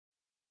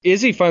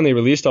Izzy finally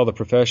released all the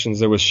professions.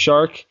 There was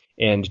shark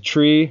and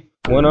tree,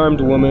 one-armed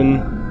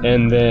woman,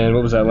 and then,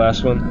 what was that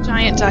last one?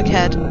 Giant duck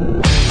head.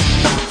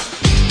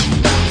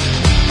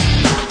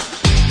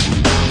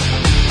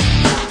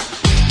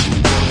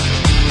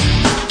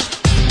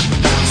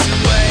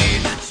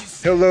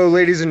 Hello,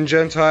 ladies and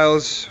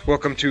gentiles.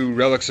 Welcome to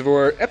Relics of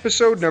War,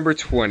 episode number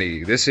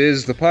 20. This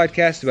is the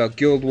podcast about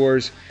Guild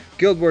Wars,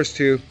 Guild Wars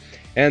 2,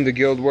 and the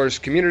Guild Wars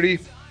community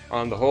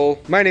on the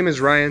whole. My name is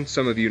Ryan.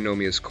 Some of you know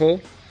me as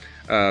Cole.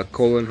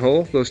 Cole and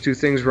hole, those two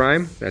things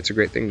rhyme. That's a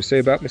great thing to say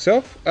about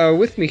myself.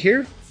 With me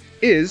here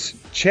is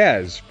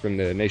Chaz from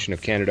the nation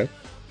of Canada.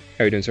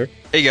 How are you doing, sir?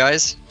 Hey,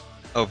 guys.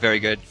 Oh, very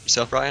good.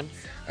 Yourself, Ryan?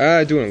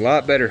 Doing a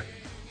lot better.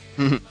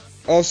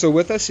 Also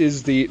with us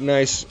is the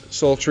nice,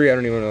 sultry, I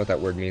don't even know what that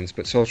word means,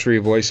 but sultry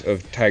voice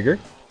of Tiger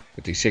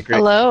with the secret...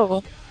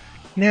 Hello.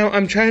 Now,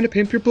 I'm trying to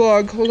pimp your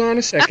blog. Hold on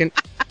a second.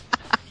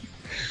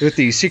 With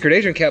the Secret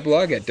Agent Cat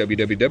blog at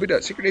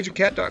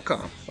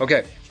www.secretagentcat.com.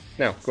 Okay,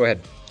 now, go ahead.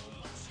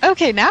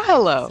 Okay, now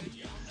hello.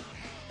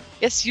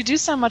 Yes, you do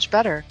sound much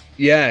better.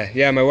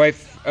 Yeah, my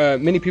wife,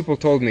 many people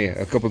told me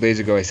a couple days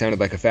ago I sounded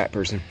like a fat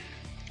person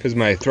because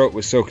my throat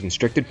was so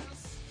constricted.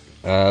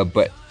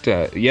 But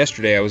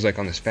yesterday I was like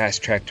on this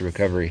fast track to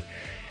recovery,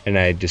 and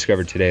I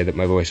discovered today that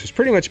my voice was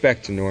pretty much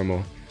back to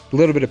normal. A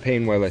little bit of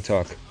pain while I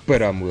talk,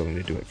 but I'm willing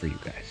to do it for you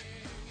guys.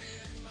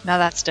 Now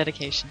that's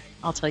dedication.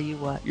 I'll tell you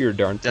what. You're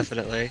darn.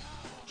 Definitely.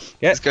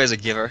 Yeah. This guy's a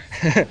giver.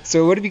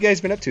 So what have you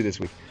guys been up to this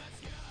week?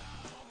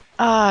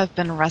 I've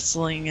been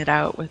wrestling it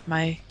out with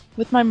my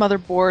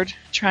motherboard,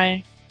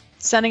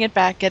 sending it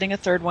back, getting a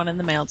third one in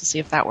the mail to see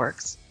if that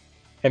works.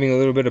 Having a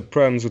little bit of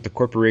problems with the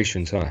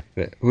corporations, huh?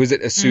 Who is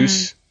it,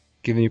 Asus,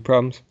 giving you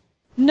problems?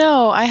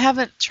 No, I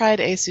haven't tried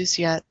Asus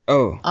yet.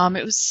 Oh.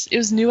 It was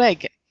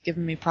Newegg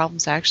giving me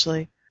problems,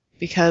 actually,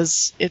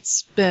 because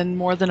it's been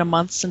more than a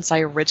month since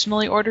I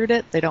originally ordered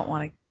it. They don't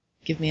want to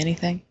give me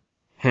anything.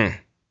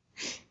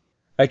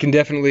 I can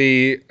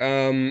definitely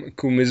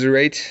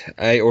commiserate.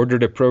 I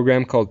ordered a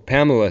program called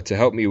Pamela to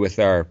help me with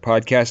our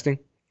podcasting,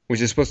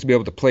 which is supposed to be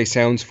able to play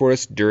sounds for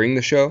us during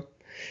the show.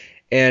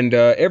 And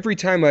every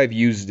time I've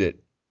used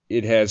it,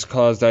 it has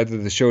caused either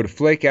the show to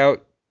flake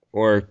out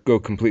or go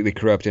completely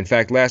corrupt. In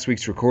fact, last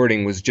week's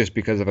recording was just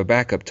because of a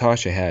backup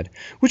Tasha had,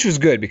 which was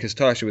good because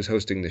Tasha was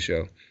hosting the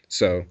show.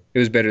 So it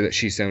was better that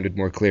she sounded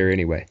more clear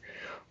anyway.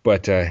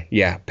 But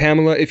yeah,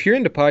 Pamela, if you're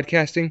into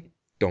podcasting,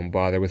 don't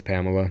bother with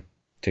Pamela.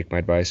 Take my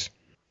advice.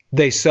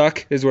 They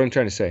suck, is what I'm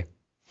trying to say.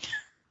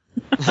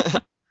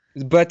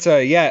 But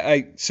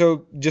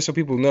so just so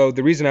people know,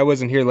 the reason I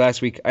wasn't here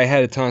last week, I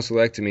had a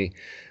tonsillectomy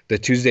the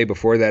Tuesday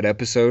before that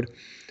episode.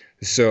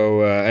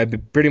 So I've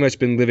pretty much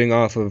been living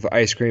off of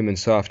ice cream and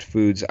soft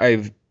foods.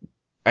 I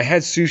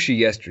had sushi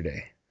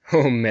yesterday.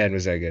 Oh man,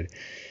 was that good.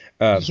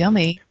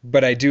 Yummy.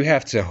 But I do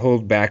have to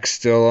hold back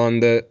still on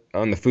the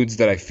foods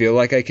that I feel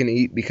like I can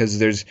eat, because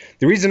the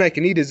reason I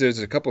can eat is there's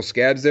a couple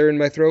scabs there in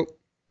my throat,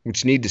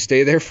 which need to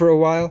stay there for a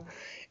while.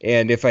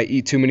 And if I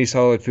eat too many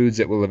solid foods,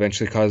 it will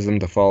eventually cause them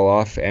to fall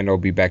off, and I'll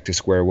be back to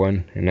square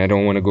one. And I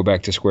don't want to go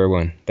back to square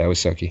one. That was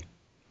sucky.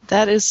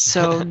 That is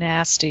so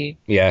nasty.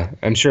 Yeah,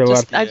 I'm sure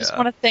I just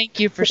want to thank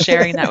you for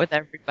sharing that with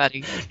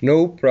everybody.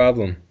 No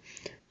problem.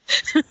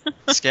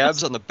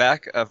 Scabs on the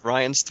back of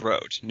Ryan's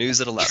throat. News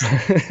at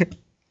 11.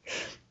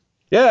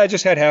 Yeah, I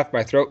just had half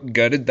my throat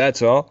gutted,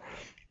 that's all.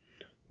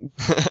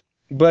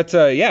 But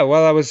yeah,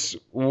 while I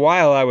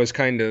was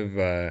kind of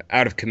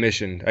out of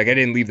commission, like I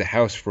didn't leave the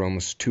house for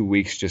almost 2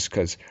 weeks just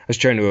because I was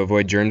trying to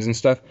avoid germs and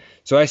stuff.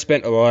 So I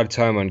spent a lot of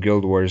time on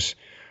Guild Wars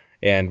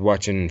and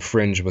watching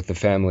Fringe with the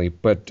family.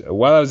 But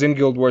while I was in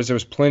Guild Wars, there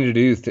was plenty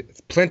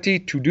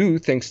to do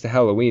thanks to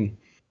Halloween.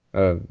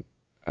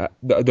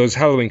 Those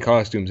Halloween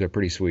costumes are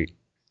pretty sweet.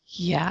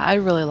 Yeah, I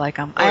really like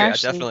them. Oh,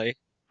 definitely.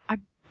 I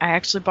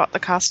actually bought the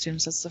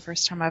costumes. That's the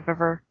first time I've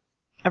ever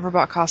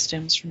bought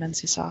costumes from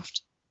NCSoft.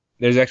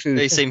 There's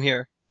actually same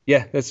here.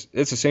 Yeah, it's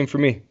the same for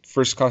me.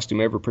 First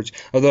costume I ever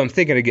purchased. Although I'm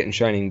thinking of getting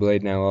Shining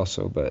Blade now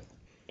also, but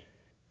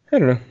I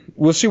don't know.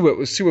 We'll see what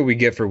we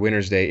get for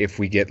Winter's Day. If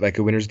we get like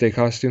a Winter's Day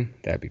costume,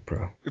 that'd be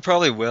pro. We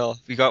probably will.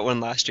 We got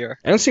one last year.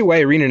 I don't see why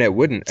ArenaNet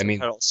wouldn't. I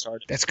mean,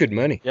 that's good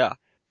money. Yeah.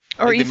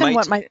 Or even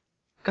what might...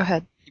 Go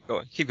ahead.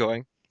 Keep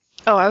going.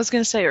 Oh, I was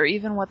going to say, or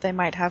even what they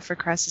might have for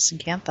Crisis and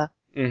Cantha.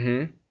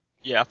 Mm-hmm.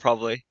 Yeah,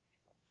 probably.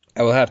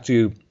 I will have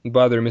to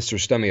bother Mr.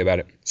 Stummy about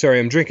it. Sorry,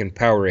 I'm drinking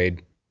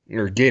Powerade,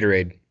 or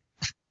Gatorade,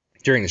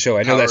 during the show.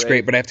 I know that's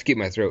great, but I have to keep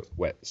my throat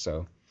wet,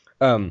 so...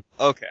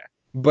 Okay.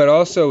 But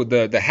also,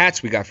 the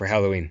hats we got for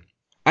Halloween,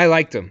 I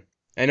liked them.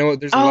 I know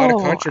there's a lot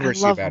of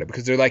controversy about it,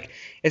 because they're like,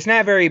 it's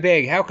not very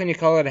big, how can you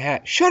call it a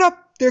hat? Shut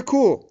up! They're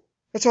cool!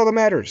 That's all that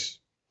matters.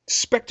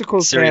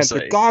 Spectacles, man,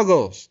 with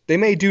goggles. They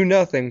may do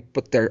nothing,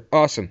 but they're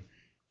awesome.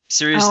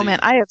 Seriously. Oh man,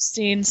 I have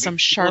seen some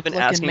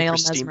sharp-looking male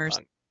mesmers.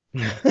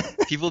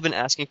 People have been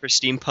asking for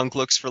steampunk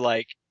looks for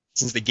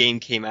since the game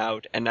came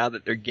out, and now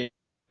that they're giving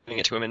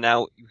it to him, and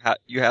now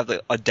you have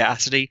the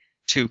audacity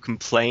to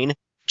complain.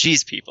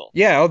 Jeez, people.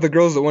 Yeah, all the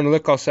girls that want to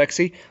look all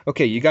sexy.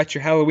 Okay, you got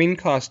your Halloween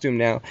costume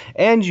now,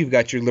 and you've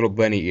got your little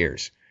bunny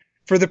ears.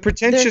 For the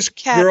pretentious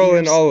cat girl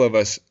in ears. all of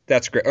us,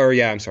 that's great. Or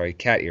yeah, I'm sorry,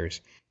 cat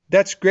ears.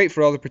 That's great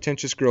for all the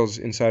pretentious girls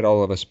inside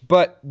all of us.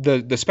 But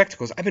the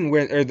spectacles, I've been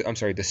wearing, I'm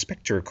sorry, the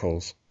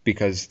spectacles,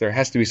 because there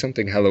has to be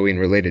something Halloween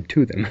related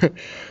to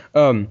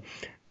them.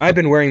 I've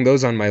been wearing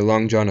those on my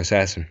Long John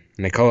Assassin,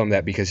 and I call him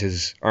that because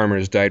his armor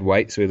is dyed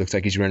white, so he looks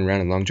like he's running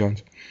around in long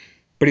johns.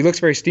 But he looks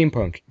very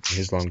steampunk in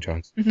his long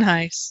johns.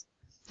 Nice.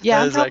 Yeah,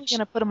 That I'm is probably actu-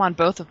 going to put them on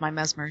both of my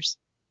mesmers.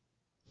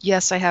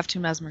 Yes, I have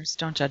 2 mesmers.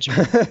 Don't judge me.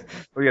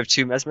 Oh, you have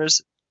 2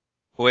 mesmers?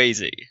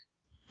 Crazy.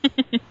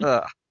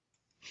 Ugh.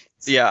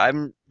 Yeah,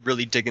 I'm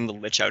really digging the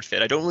Lich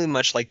outfit. I don't really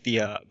much like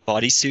the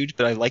bodysuit,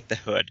 but I like the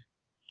hood.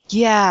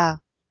 Yeah.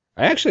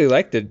 I actually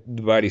like the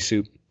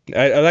bodysuit.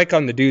 I like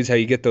on the dudes how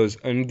you get those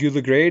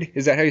ungulagrade.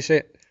 Is that how you say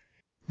it?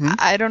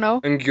 I don't know.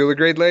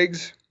 Ungulagrade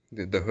legs?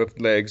 The hoofed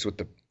legs with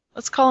the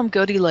Let's call them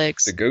goatee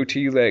legs.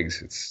 goatee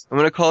legs. It's I'm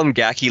gonna call them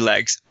Gaki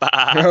legs.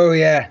 oh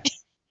yeah.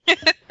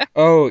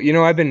 Oh, you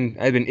know, I've been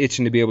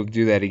itching to be able to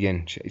do that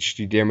again. Should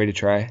you dare me to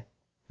try? I don't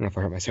know if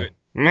I hurt myself.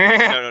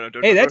 No,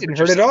 don't, Hey, that don't didn't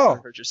hurt hurt at yourself, all.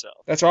 don't hurt yourself.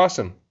 That's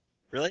awesome.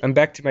 Really? I'm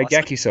back to my Awesome.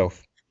 Gaki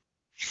self.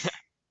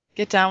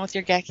 Get down with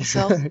your gacky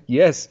self.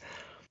 Yes.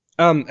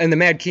 And the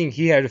Mad King,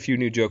 he had a few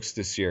new jokes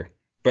this year.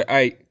 But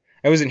I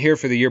wasn't here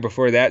for the year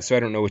before that, so I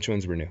don't know which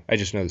ones were new. I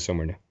just know that some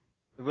were new.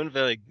 It wasn't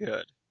very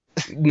good.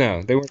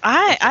 No, they weren't.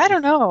 I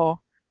don't know.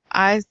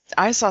 I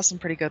saw some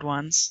pretty good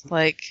ones.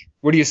 Like,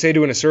 What do you say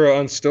to an Asura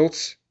on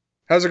stilts?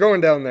 How's it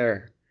going down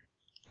there?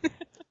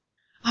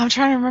 I'm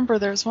trying to remember.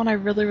 There was one I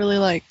really, really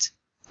liked.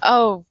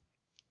 Oh.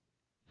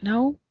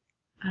 No?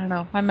 I don't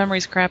know. My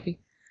memory's crappy.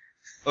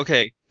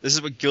 Okay, this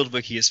is what Guild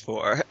Wiki is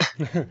for.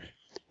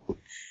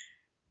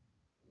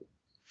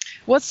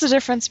 What's the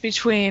difference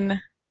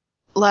between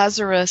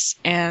Lazarus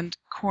and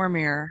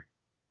Cormyr?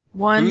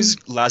 One.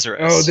 Who's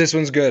Lazarus? Oh, this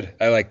one's good.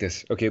 I like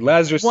this. Okay,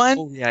 Lazarus. One-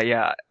 Oh,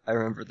 yeah, I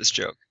remember this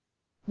joke.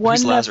 one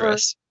Who's never-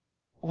 Lazarus?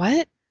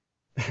 What?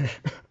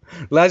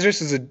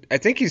 Lazarus is I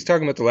think he's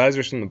talking about the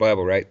Lazarus from the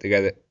Bible, right? The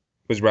guy that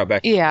was brought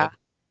back. Yeah.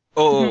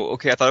 Oh,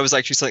 okay, I thought it was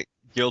actually something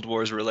Guild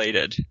Wars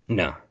related.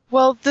 No.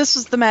 Well, this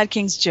was the Mad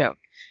King's joke.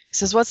 He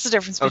says, what's the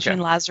difference between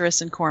Okay.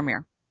 Lazarus and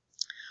Cormyr?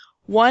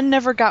 One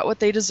never got what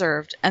they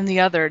deserved, and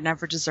the other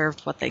never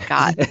deserved what they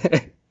got.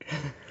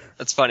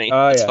 That's funny.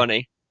 Oh, That's yeah.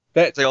 funny.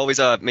 That They always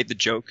made the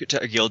joke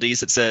to guildies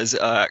that says,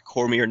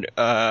 Cormyr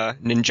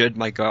ninja'd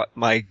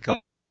my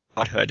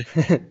godhood.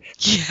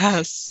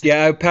 Yes.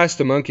 Yeah, I passed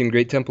a monk in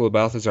Great Temple of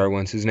Balthazar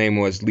once. His name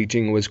was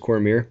Leeching was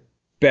Cormyr.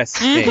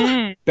 Best name.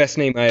 Mhm. Best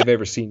name I have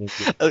ever seen.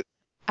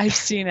 I've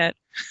seen it.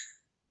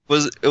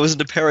 It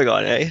wasn't a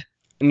paragon, eh?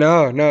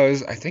 No,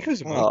 I think it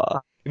was a monk. Aw.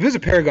 If it was a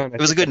paragon, It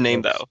was a good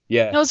name, though.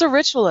 Yeah. No, it was a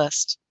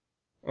ritualist.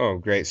 Oh,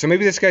 great. So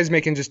maybe this guy's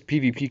making just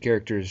PvP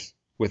characters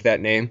with that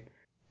name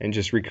and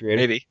just recreating.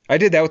 Maybe. I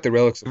did that with the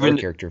Relics of War Even-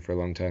 character for a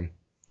long time.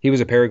 He was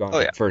a paragon Oh,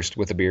 yeah. at first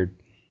with a beard.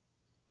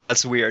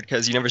 That's weird,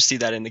 because you never see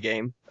that in the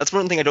game. That's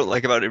one thing I don't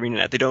like about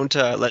ArenaNet. They don't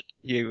let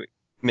you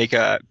make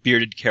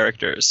bearded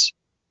characters.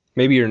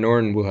 Maybe your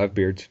Norn will have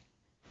beards.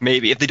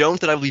 Maybe. If they don't,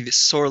 then I'll be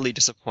sorely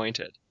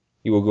disappointed.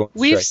 You will go on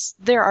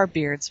strike. There are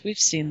beards. We've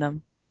seen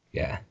them.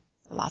 Yeah.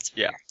 Lots of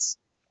Yeah. beards.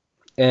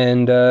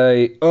 And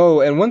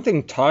and one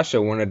thing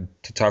Tasha wanted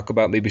to talk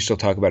about, maybe she'll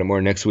talk about it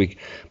more next week,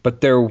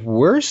 but there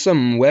were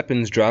some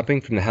weapons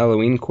dropping from the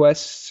Halloween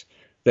quests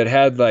that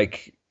had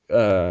like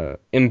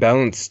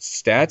imbalanced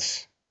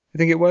stats, I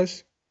think it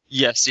was.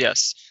 Yes.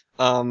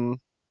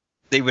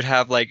 They would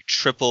have like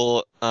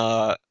triple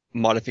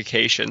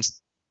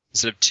modifications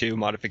instead of 2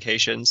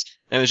 modifications.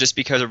 And it was just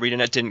because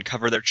ArenaNet didn't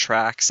cover their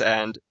tracks,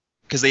 and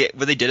because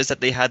what they did is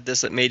that they had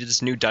that made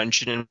this new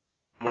dungeon in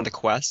one of the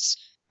quests,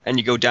 and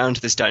you go down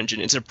to this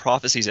dungeon. It's a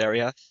prophecies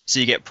area, so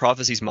you get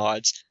prophecies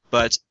mods,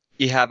 but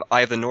you have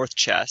Eye of the North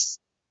chests,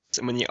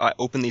 and when you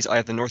open these Eye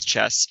of the North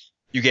chests,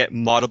 you get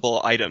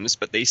moddable items,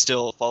 but they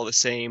still follow the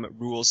same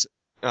rules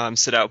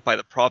set out by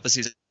the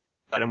prophecies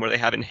item where they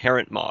have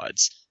inherent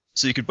mods.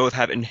 So you could both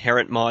have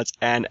inherent mods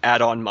and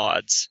add-on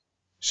mods.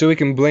 So we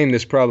can blame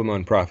this problem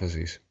on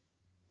prophecies.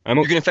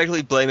 You can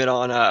effectively blame it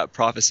on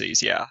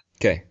prophecies, yeah.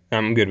 Okay,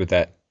 I'm good with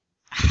that.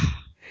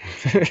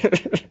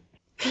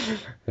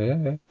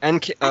 And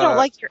I don't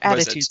like your what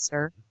is attitude, it?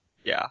 sir.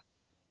 Yeah.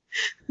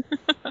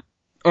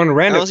 On a I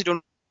random, honestly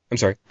don't I'm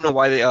sorry. know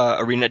why the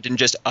ArenaNet didn't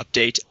just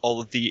update all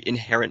of the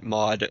inherent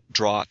mod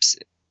drops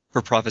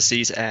for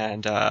prophecies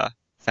and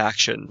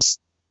factions.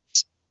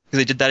 Because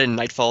they did that in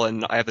Nightfall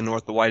and Eye of the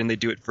North, but why didn't they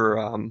do it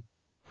for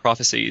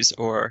prophecies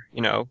or,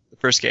 the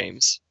first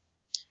games?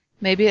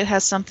 Maybe it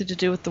has something to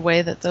do with the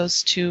way that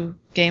those 2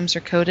 games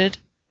are coded.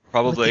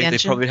 Probably. the They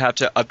engine? probably have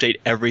to update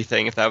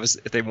everything if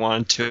they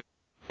wanted to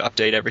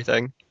update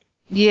everything.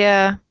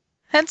 Yeah.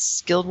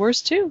 Hence Guild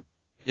Wars 2.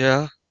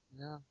 Yeah.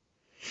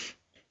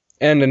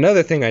 And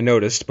another thing I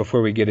noticed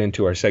before we get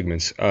into our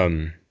segments,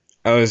 I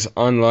was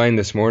online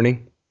this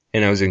morning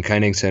and I was in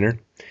Kaining Center, and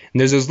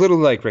there's those little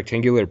like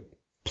rectangular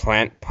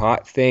plant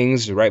pot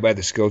things right by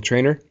the skill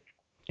trainer.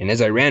 And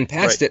as I ran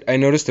past it, I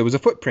noticed there was a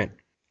footprint.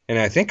 And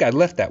I think I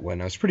left that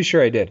one. I was pretty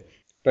sure I did.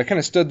 But I kind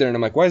of stood there and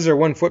I'm like, why is there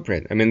one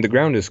footprint? I mean, the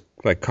ground is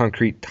like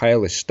concrete,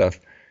 tile-ish stuff.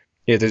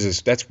 Yeah,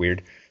 that's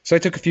weird. So I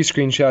took a few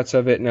screenshots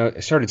of it, and I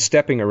started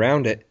stepping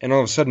around it, and all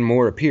of a sudden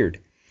more appeared.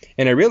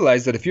 And I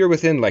realized that if you're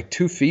within like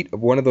 2 feet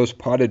of one of those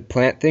potted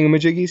plant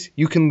thingamajiggies,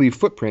 you can leave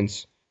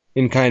footprints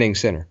in Kaining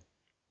Center.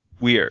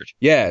 Weird.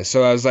 Yeah,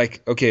 so I was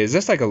like, okay, is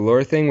this like a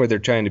lore thing where they're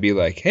trying to be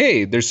like,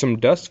 hey, there's some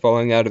dust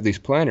falling out of these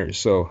planters,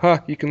 so,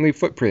 you can leave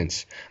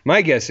footprints.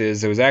 My guess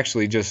is it was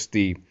actually just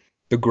the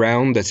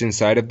ground that's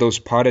inside of those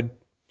potted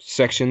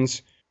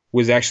sections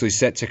was actually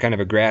set to kind of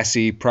a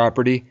grassy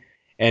property,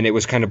 and it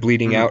was kind of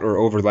bleeding out or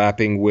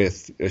overlapping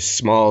with a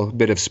small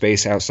bit of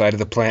space outside of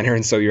the planter,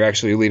 and so you're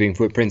actually leaving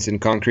footprints in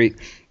concrete.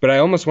 But I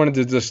almost wanted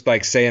to just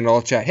like say in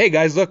all chat, hey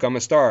guys, look, I'm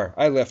a star.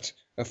 I left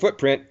a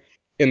footprint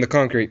in the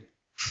concrete.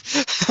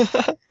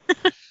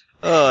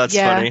 Oh, that's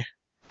funny.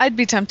 I'd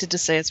be tempted to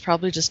say it's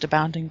probably just a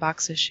bounding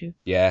box issue.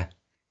 Yeah.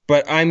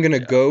 But I'm going to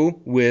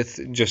go with,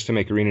 just to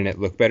make ArenaNet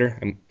look better,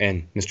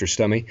 and Mr.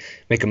 Stummy,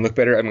 make him look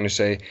better, I'm going to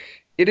say,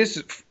 it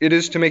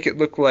is to make it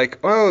look like,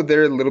 oh,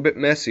 they're a little bit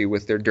messy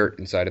with their dirt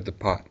inside of the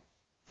pot.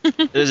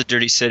 It is a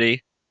dirty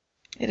city.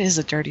 It is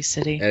a dirty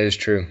city. That is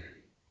true.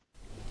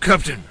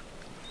 Captain,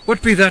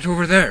 what be that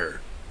over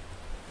there?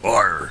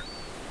 Or,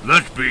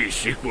 that be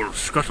sequel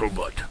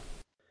scuttlebutt.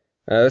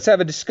 Let's have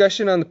a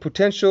discussion on the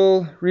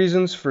potential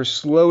reasons for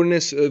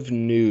slowness of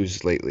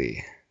news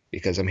lately,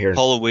 because I'm hearing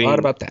Halloween. a lot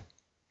about that.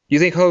 You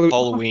think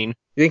Halloween?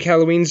 You think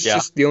Halloween's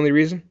just the only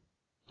reason?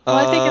 Well,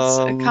 I think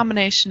it's a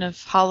combination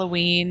of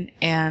Halloween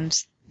and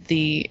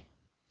the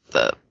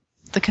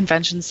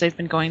conventions they've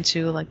been going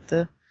to, like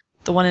the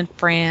one in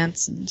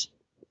France and.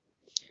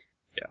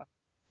 Yeah,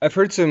 I've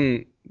heard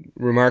some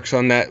remarks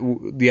on that.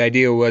 The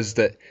idea was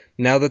that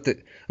now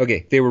that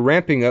they were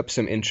ramping up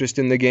some interest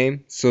in the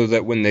game, so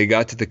that when they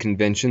got to the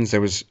conventions,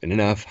 there was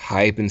enough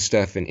hype and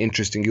stuff and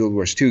interest in Guild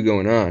Wars 2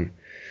 going on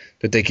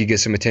that they could get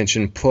some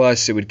attention.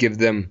 Plus, it would give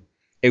them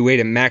a way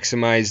to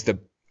maximize the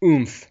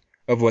oomph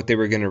of what they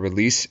were going to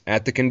release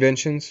at the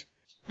conventions.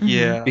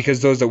 Yeah.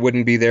 Because those that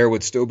wouldn't be there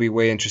would still be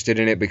way interested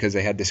in it because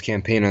they had this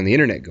campaign on the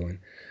internet going.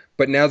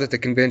 But now that the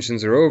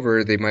conventions are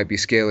over, they might be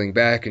scaling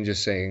back and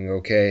just saying,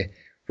 okay,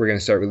 we're going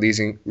to start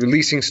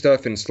releasing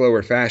stuff in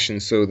slower fashion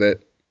so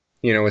that,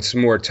 it's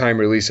more time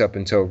release up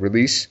until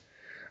release.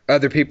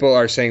 Other people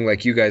are saying,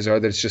 like you guys are,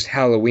 that it's just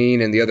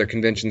Halloween and the other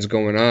conventions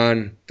going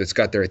on that's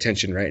got their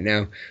attention right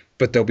now,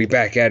 but they'll be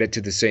back at it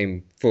to the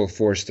same full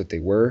force that they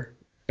were.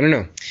 I don't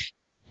know.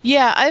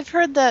 Yeah, I've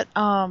heard that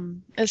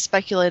it's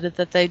speculated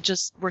that they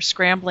just were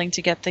scrambling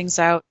to get things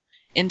out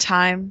in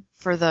time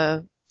for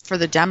the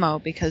demo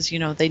because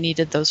they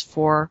needed those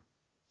four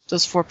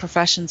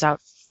professions out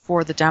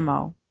for the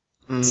demo.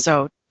 Mm-hmm.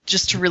 So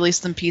just to release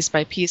them piece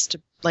by piece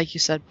to, like you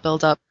said,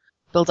 build up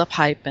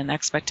hype and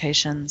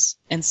expectations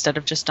instead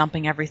of just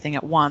dumping everything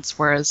at once.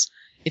 Whereas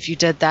if you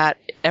did that,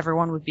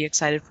 everyone would be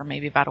excited for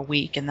maybe about a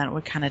week and then it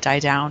would kind of die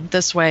down.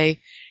 This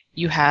way,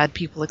 you had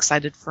people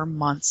excited for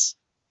months.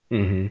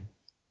 Mm-hmm.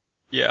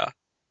 Yeah.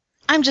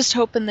 I'm just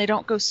hoping they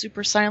don't go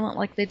super silent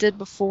like they did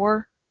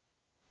before.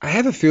 I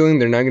have a feeling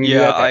they're not going to do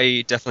that. Yeah,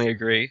 I definitely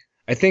agree.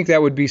 I think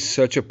that would be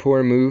such a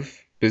poor move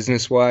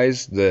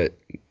business-wise that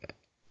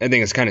I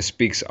think it kind of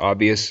speaks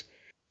obvious,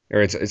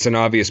 or it's an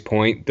obvious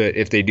point that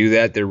if they do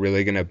that, they're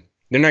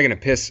not gonna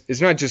piss.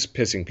 It's not just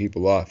pissing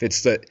people off.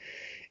 It's that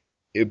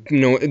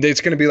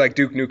it's gonna be like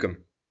Duke Nukem.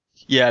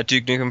 Yeah,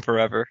 Duke Nukem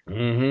Forever.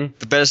 Mm-hmm.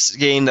 The best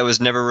game that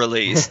was never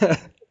released.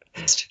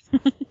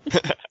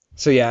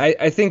 So yeah,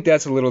 I think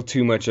that's a little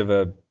too much of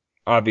a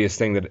obvious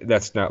thing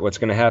that's not what's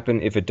going to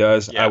happen. If it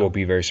does, I will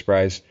be very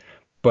surprised.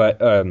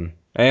 But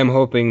I am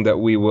hoping that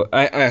we will.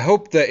 I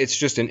hope that it's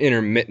just an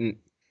intermittent,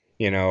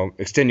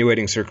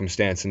 extenuating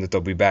circumstance, and that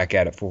they'll be back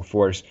at it full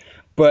force.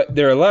 But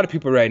there are a lot of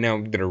people right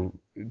now that are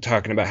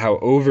talking about how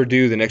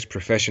overdue the next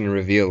profession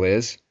reveal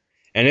is,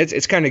 and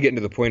it's kind of getting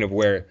to the point of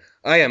where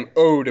I am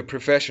owed a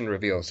profession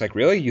reveal. It's like,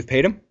 really, you've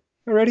paid him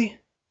already?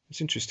 It's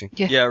interesting.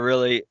 Yeah,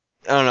 really.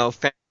 I don't know.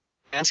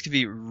 Fans can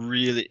be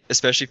really,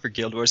 especially for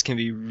Guild Wars, can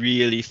be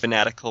really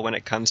fanatical when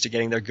it comes to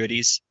getting their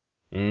goodies.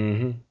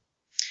 Mm-hmm.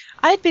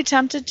 I'd be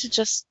tempted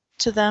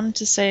to them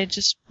to say,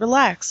 just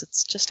relax,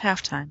 it's just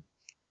halftime.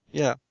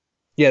 Yeah.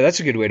 Yeah, that's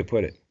a good way to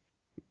put it.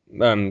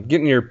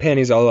 Getting your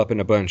panties all up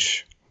in a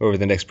bunch over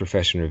the next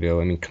profession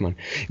reveal. I mean, come on.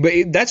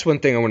 But that's one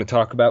thing I want to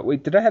talk about.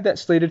 Wait, did I have that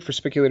slated for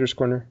Speculator's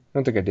Corner? I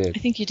don't think I did. I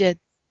think you did.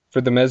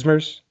 For the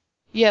Mesmers?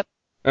 Yep.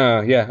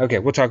 Yeah, okay.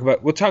 We'll talk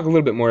a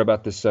little bit more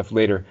about this stuff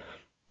later.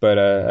 But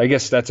I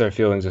guess that's our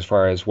feelings as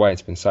far as why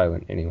it's been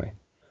silent anyway.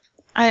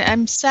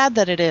 I'm sad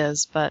that it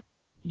is, but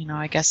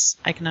I guess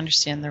I can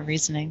understand the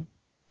reasoning.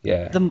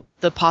 Yeah.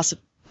 The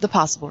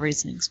possible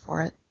reasonings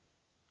for it.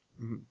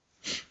 Mm-hmm.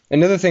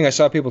 Another thing I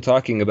saw people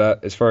talking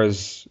about as far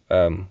as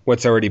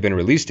what's already been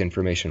released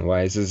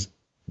information-wise is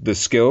the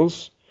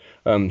skills.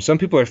 Some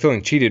people are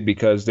feeling cheated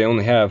because they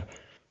only have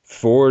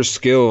 4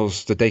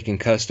 skills that they can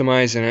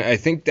customize, and I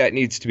think that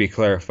needs to be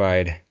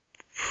clarified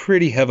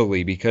pretty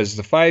heavily because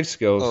the 5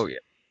 skills... Oh, yeah.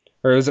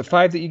 Or is it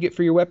 5 that you get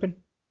for your weapon?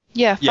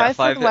 Yeah, 5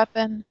 for the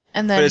weapon,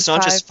 and then But it's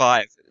not 5... just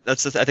 5. I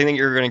think that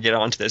you're going to get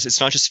onto this. It's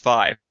not just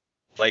 5.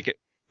 Like,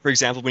 for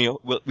example, when you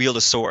wield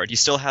a sword, you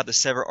still have the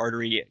sever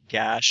artery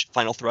gash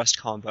final thrust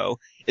combo.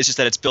 It's just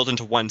that it's built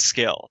into one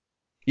skill.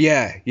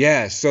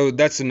 Yeah. So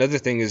that's another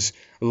thing is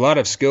a lot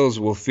of skills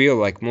will feel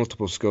like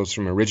multiple skills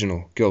from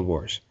original Guild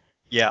Wars.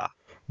 Yeah,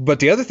 But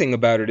the other thing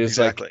about it is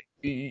exactly.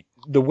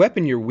 the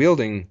weapon you're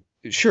wielding,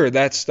 sure,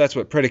 that's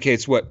what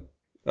predicates what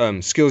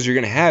skills you're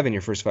going to have in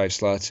your first 5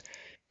 slots.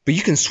 But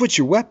you can switch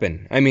your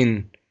weapon. I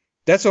mean,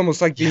 that's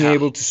almost like being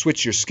able to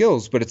switch your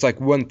skills, but it's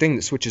like one thing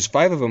that switches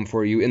 5 of them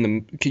for you.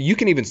 You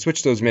can even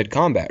switch those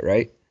mid-combat,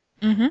 right?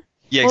 Mm-hmm.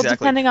 Yeah, well,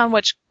 exactly. depending on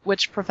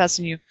which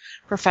profession you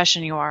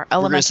are.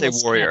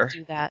 Elementals warrior. can't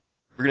do that.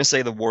 We're going to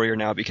say the warrior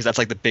now because that's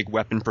like the big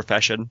weapon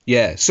profession.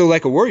 Yeah, so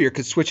like a warrior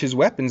could switch his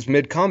weapons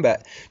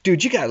mid-combat.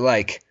 Dude, you got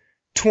like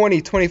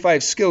 20,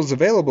 25 skills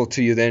available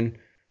to you then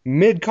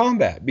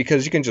mid-combat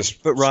because you can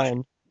just... But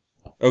Ryan...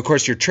 Of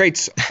course, your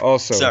traits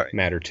also Sorry.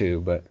 matter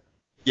too, but...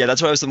 Yeah,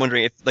 that's what I was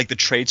wondering, if like the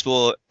traits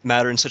will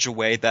matter in such a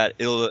way that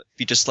it'll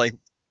be just like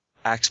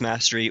axe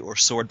mastery or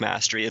sword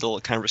mastery.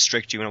 It'll kind of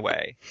restrict you in a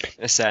way,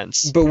 in a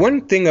sense. But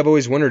one thing I've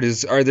always wondered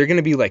is, are there going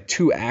to be like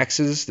 2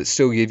 axes that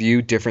still give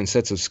you different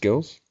sets of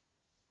skills?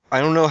 I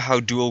don't know how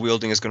dual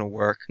wielding is going to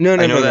work. No.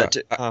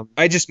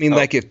 I just mean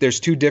like if there's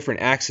 2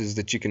 different axes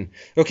that you can...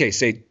 Okay,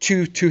 say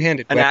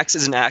two-handed... An axe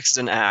is an axe is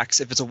an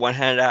axe. If it's a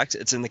one-handed axe,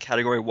 it's in the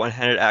category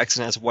one-handed axe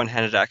and has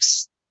one-handed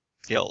axe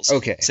skills.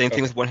 Okay. Same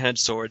thing with one-handed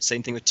swords.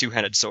 Same thing with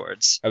two-handed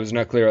swords. I was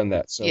not clear on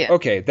that. So Yeah.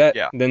 okay,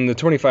 then the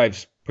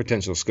 25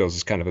 potential skills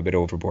is kind of a bit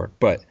overboard,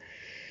 but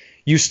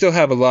you still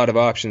have a lot of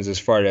options as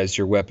far as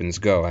your weapons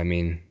go. I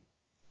mean,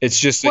 it's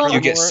just that you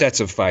get sets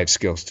of 5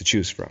 skills to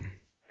choose from.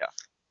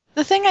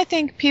 The thing I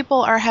think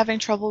people are having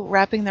trouble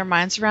wrapping their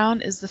minds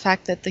around is the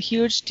fact that the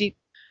huge, deep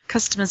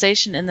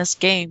customization in this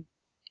game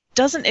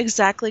doesn't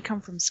exactly come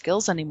from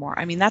skills anymore.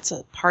 I mean, that's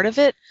a part of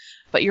it,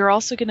 but you're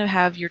also going to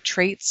have your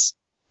traits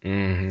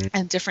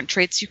and different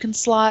traits you can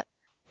slot,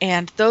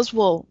 and those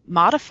will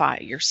modify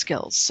your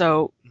skills.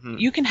 So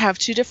you can have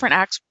two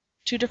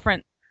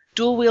different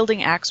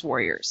dual-wielding axe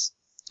warriors,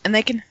 and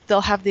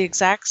they'll have the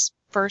exact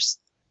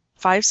first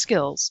 5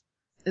 skills,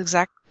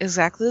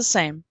 exactly the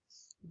same,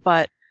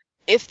 but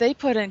if they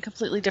put in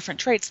completely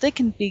different traits, they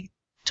can be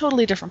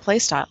totally different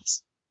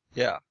playstyles.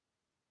 Yeah,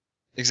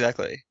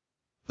 exactly.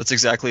 That's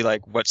exactly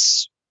like what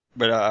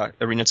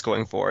Arena's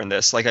going for in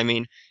this. Like, I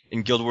mean,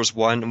 in Guild Wars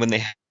 1, when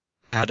they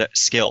had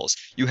skills,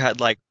 you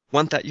had like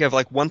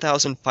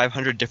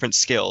 1,500 different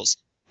skills,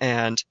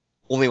 and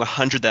only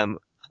 100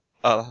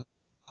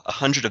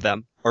 of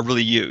them are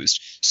really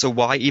used. So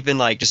why even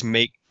like just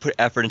put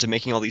effort into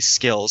making all these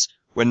skills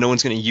when no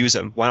one's going to use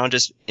them? Why not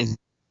just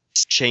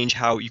change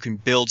how you can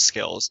build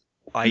skills,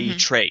 i.e.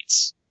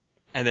 traits,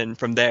 and then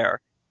from there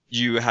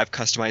you have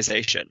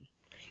customization.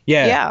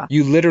 Yeah,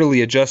 you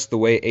literally adjust the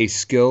way a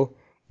skill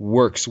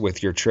works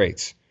with your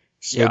traits.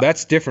 So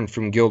that's different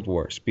from Guild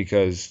Wars,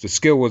 because the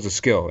skill was a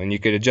skill, and you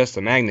could adjust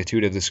the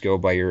magnitude of the skill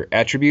by your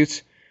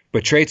attributes,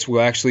 but traits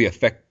will actually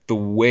affect the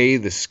way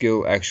the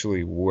skill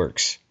actually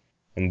works,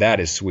 and that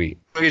is sweet.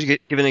 I'm going to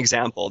give an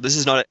example. This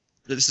is not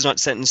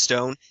set in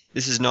stone.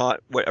 This is not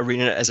what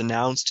Arena has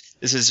announced.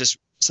 This is just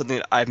something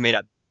that I've made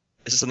up.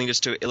 This is something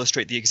just to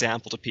illustrate the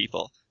example to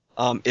people.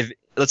 If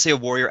let's say a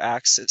warrior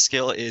axe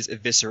skill is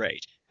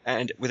eviscerate,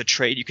 and with a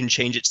trait you can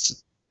change it to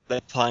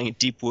applying a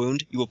deep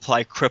wound, you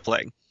apply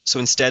crippling. So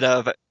instead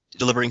of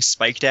delivering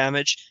spike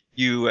damage,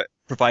 you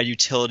provide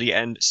utility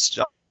and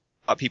stop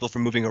people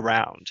from moving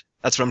around.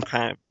 That's what I'm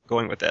kind of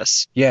going with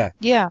this. Yeah,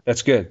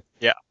 that's good.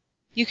 Yeah,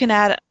 you can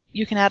add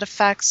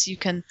effects. You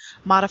can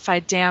modify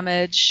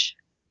damage.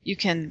 You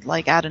can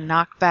like add a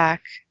knockback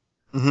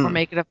or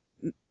make it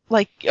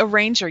like a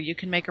ranger. You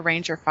can make a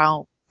ranger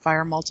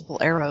fire multiple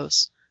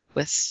arrows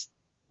with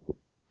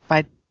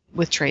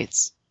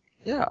traits.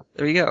 Yeah,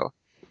 there you go.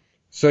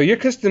 So your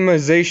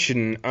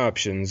customization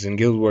options in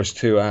Guild Wars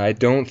 2, I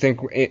don't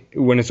think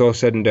when it's all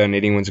said and done,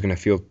 anyone's going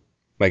to feel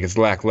like it's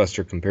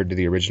lackluster compared to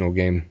the original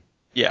game.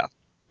 Yeah.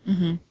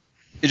 It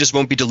just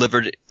won't be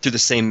delivered through the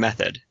same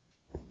method.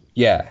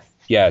 Yeah,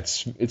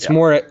 it's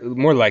more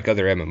like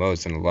other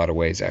MMOs in a lot of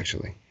ways,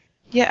 actually.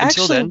 Yeah,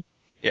 Until actually, then,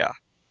 yeah.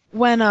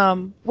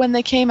 When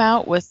they came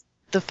out with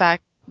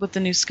the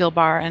new skill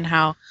bar and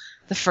how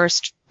the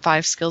first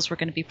 5 skills were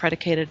going to be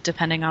predicated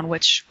depending on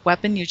which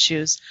weapon you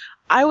choose,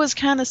 I was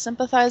kind of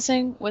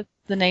sympathizing with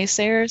the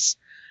naysayers,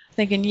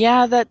 thinking,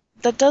 that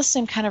does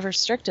seem kind of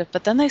restrictive.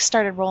 But then they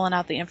started rolling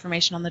out the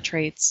information on the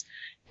traits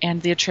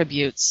and the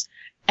attributes,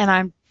 and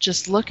I'm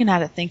just looking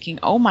at it thinking,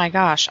 oh my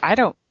gosh,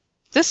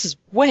 this is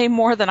way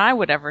more than I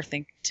would ever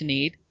think to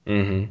need.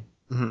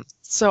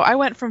 So I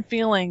went from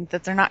feeling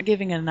that they're not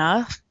giving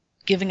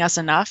us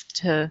enough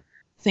to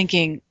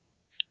thinking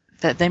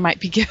that they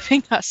might be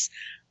giving us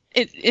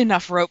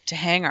enough rope to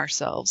hang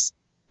ourselves.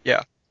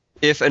 Yeah.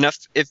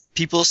 If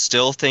people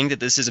still think that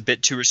this is a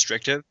bit too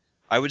restrictive,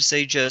 I would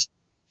say just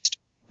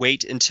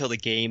wait until the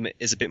game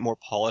is a bit more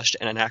polished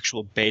and an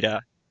actual beta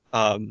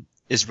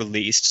is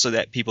released, so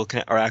that people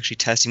are actually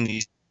testing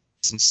these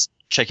and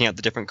checking out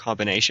the different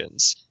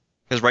combinations.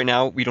 Because right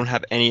now, we don't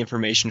have any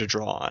information to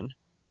draw on.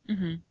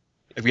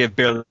 Mm-hmm. We have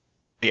barely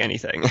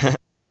anything. Yeah, And actually, when the game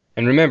is released,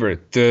 And remember,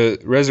 the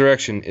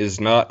resurrection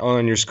is not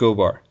on your skill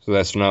bar, so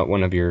that's not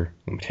one of your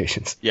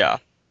limitations. Yeah.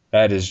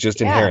 That is just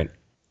inherent.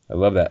 I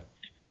love that.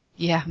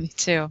 Yeah, me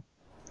too.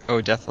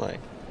 Oh, definitely.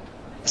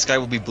 The sky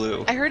will be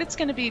blue. I heard it's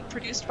going to be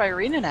produced by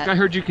ArenaNet. I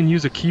heard you can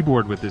use a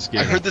keyboard with this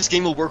game. I heard this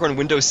game will work on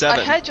Windows 7.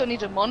 I heard you'll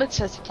need a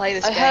monitor to play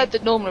this game. I heard the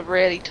normal are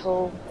really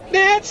tall.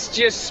 That's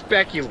just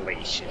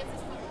speculation.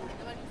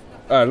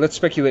 Let's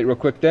speculate real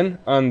quick then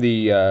on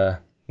the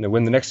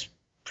when the next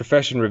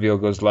profession reveal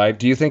goes live.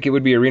 Do you think it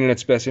would be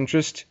ArenaNet's best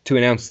interest to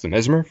announce the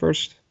Mesmer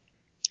first?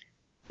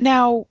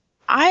 Now,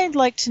 I'd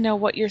like to know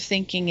what your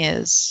thinking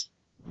is,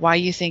 why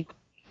you think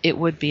it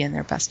would be in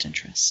their best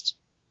interest.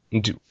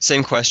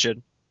 Same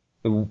question.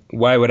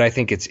 Why would I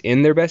think it's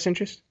in their best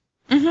interest?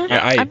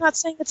 Mm-hmm. I'm not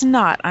saying it's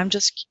not. I'm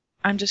just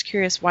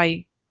curious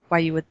why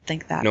you would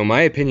think that. No,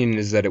 my opinion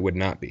is that it would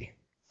not be.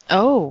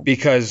 Oh.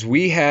 Because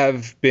we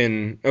have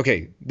been...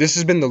 Okay, this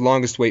has been the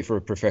longest wait for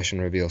a profession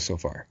reveal so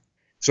far.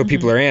 So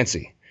people are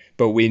antsy.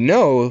 But we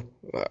know...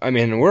 I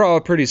mean, we're all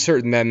pretty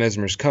certain that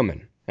Mesmer's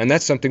coming. And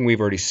that's something we've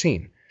already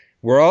seen.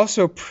 We're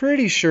also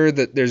pretty sure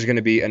that there's going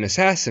to be an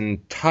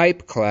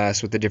assassin-type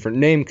class with a different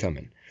name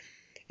coming.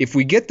 If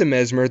we get the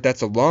Mesmer,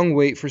 that's a long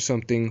wait for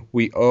something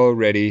we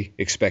already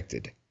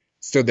expected.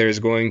 So there's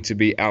going to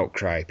be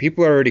outcry.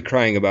 People are already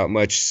crying about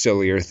much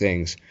sillier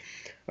things.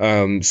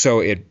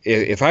 So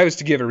if I was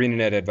to give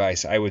ArenaNet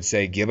advice, I would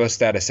say give us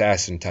that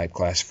assassin-type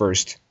class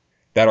first.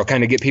 That'll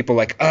kind of get people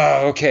like,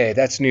 oh, okay,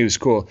 that's news,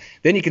 cool.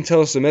 Then you can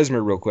tell us the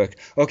Mesmer real quick.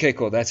 Okay,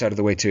 cool, that's out of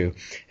the way too.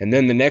 And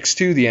then the next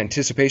two, the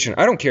anticipation.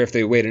 I don't care if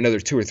they wait another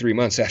 2 or 3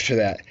 months after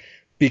that,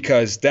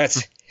 because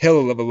that's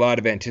hell of a lot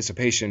of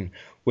anticipation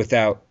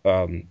without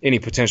any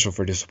potential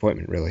for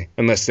disappointment, really,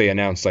 unless they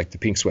announce like the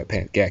pink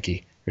sweatpant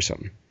Gaki or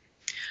something.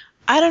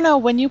 I don't know.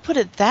 When you put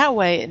it that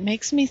way, it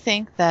makes me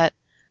think that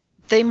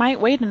they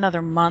might wait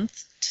another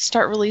month to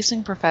start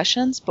releasing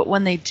professions, but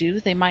when they do,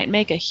 they might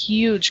make a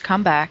huge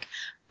comeback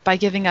by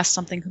giving us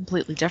something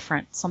completely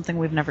different, something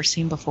we've never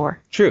seen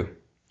before. True.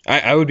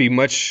 I would be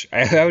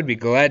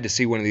glad to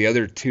see one of the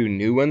other 2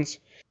 new ones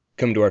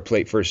come to our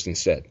plate first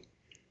instead.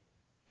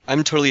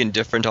 I'm totally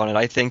indifferent on it.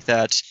 I think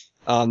that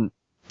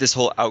this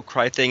whole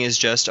outcry thing is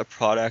just a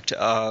product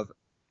of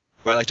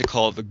what I like to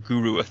call the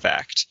guru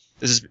effect.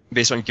 This is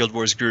based on Guild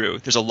Wars Guru.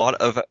 There's a lot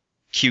of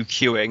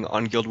QQing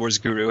on Guild Wars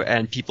Guru,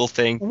 and people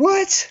think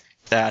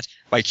that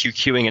by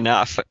QQing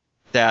enough,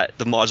 that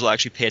the mods will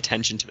actually pay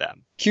attention to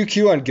them.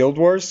 QQ on Guild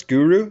Wars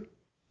Guru?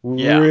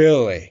 Yeah.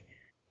 Really?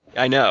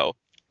 I know.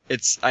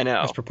 I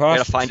know. That's preposterous. I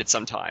gotta find it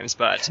sometimes,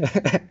 but...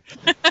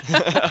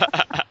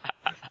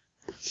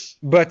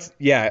 But,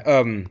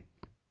 yeah,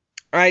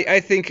 I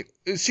think...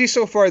 See,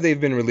 so far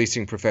they've been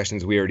releasing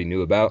professions we already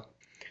knew about,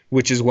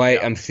 which is why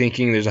I'm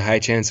thinking there's a high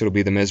chance it'll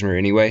be the Mesmer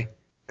anyway,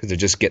 because they're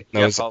just getting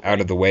those out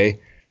of the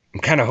way. I'm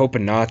kind of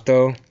hoping not,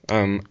 though.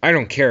 I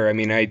don't care. I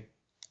mean,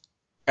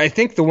 I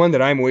think the one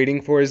that I'm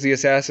waiting for is the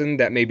Assassin.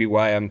 That may be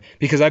why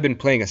because I've been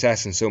playing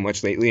Assassin so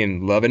much lately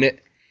and loving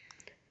it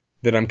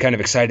that I'm kind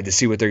of excited to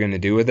see what they're going to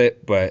do with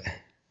it. But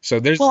so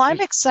there's. Well,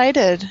 I'm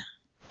excited.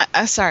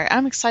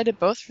 I'm excited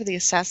both for the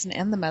Assassin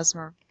and the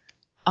Mesmer.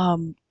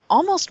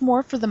 Almost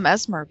more for the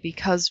Mesmer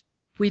because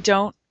I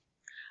don't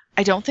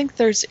think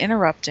there's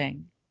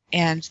interrupting,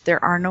 and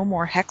there are no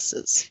more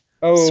hexes.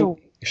 Oh, so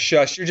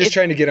shush! You're just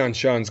trying to get on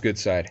Sean's good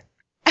side.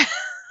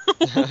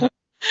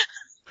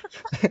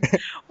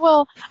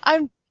 Well,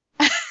 I'm.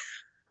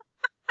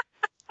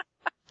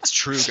 It's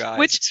true, guys.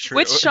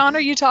 Which Sean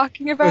are you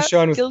talking about?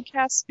 Sean with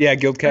Guildcast? Yeah,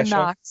 Guildcast Sean.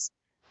 Knox.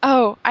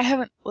 Oh, I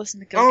haven't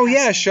listened to Guildcast. Oh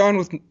yeah, Sean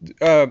with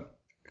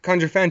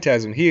Conjure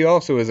Phantasm. He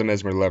also is a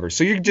Mesmer lover.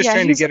 So you're just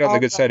trying to get on the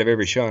good side of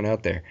every Sean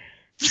out there.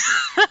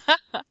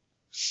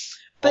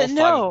 But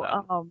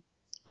no,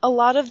 a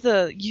lot of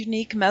the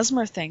unique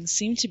Mesmer things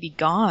seem to be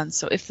gone.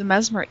 So if the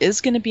Mesmer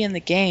is going to be in the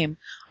game,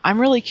 I'm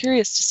really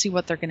curious to see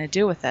what they're going to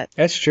do with it.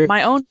 That's true.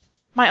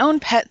 My own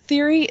pet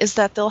theory is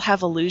that they'll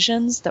have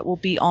illusions that will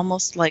be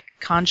almost like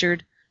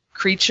conjured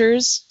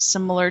creatures,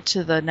 similar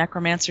to the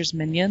Necromancer's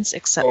minions,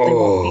 except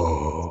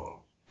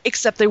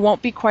they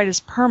won't be quite as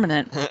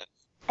permanent.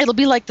 It'll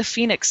be like the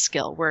Phoenix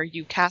skill, where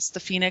you cast the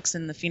Phoenix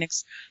and the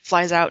Phoenix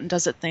flies out and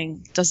does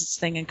its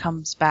thing and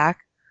comes back.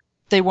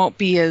 They won't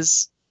be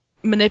as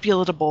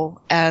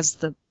manipulatable as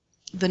the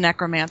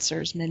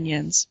Necromancer's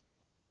minions.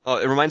 Oh,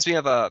 it reminds me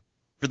of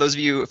for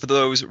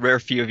those rare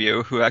few of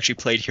you who actually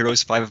played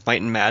Heroes 5 of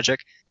Might and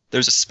Magic,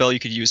 there's a spell you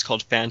could use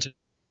called Phantom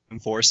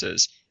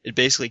Forces. It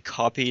basically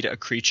copied a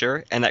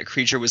creature, and that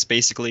creature was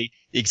basically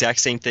the exact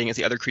same thing as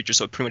the other creature,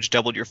 so it pretty much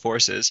doubled your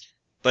forces.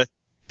 But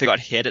if it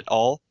got hit at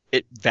all,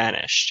 it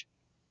vanished.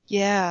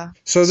 Yeah.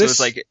 So it's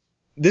like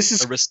this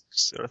is a risk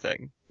sort of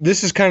thing.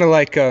 This is kind of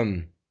like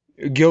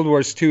Guild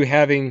Wars 2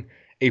 having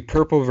a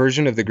purple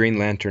version of the Green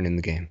Lantern in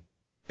the game.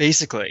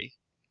 Basically.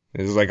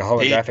 It was like a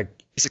holographic.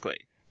 Basically.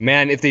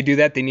 Man, if they do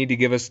that, they need to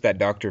give us that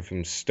doctor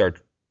from Star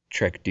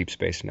Trek Deep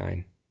Space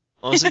Nine.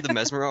 Honestly, the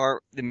Mesmer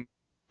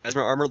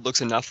armor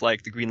looks enough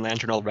like the Green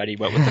Lantern already,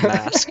 but with the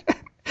mask.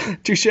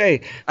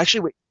 Touché.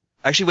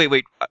 Actually,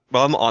 wait.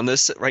 While I'm on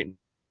this right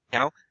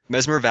now,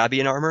 Mesmer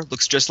Vabian armor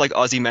looks just like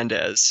Ozzy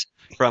Mendez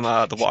from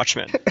The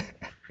Watchmen.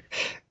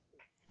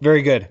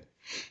 Very good.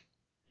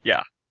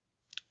 Yeah.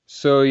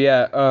 So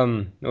yeah,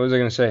 what was I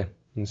gonna say? I'm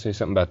gonna say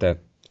something about that.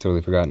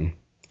 Totally forgotten.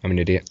 I'm an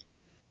idiot.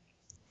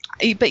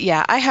 But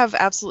yeah, I have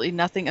absolutely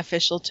nothing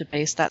official to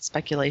base that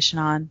speculation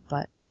on,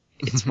 but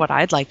it's what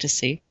I'd like to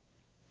see.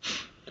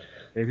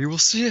 Maybe we'll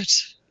see it.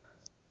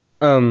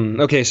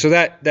 Okay, so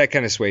that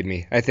kind of swayed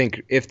me. I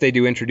think if they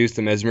do introduce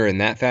the Mesmer in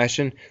that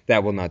fashion,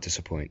 that will not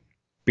disappoint.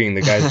 Being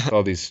the guys with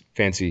all these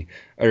fancy,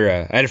 I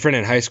had a friend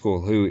in high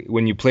school who,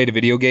 when you played a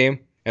video game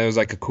and it was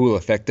like a cool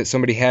effect that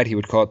somebody had, he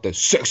would call it the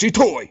sexy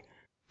toy,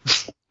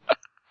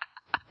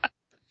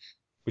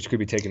 which could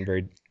be taken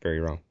very,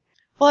 very wrong.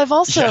 Well, I've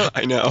also, Yeah,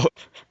 I know.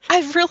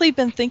 I've really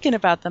been thinking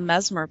about the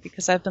Mesmer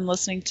because I've been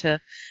listening to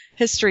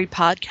history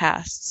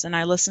podcasts, and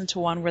I listened to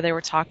one where they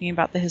were talking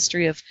about the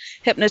history of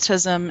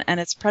hypnotism and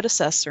its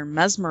predecessor,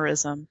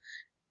 mesmerism.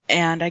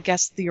 And I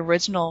guess the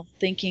original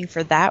thinking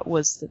for that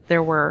was that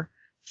there were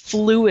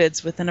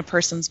fluids within a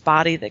person's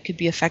body that could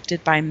be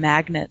affected by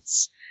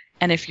magnets,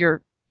 and if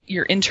your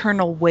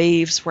internal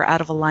waves were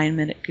out of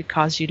alignment, it could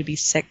cause you to be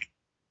sick.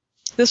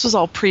 This was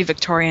all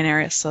pre-Victorian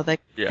era, so they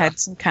had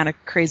some kind of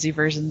crazy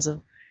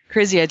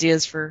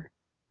ideas for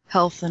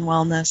health and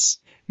wellness.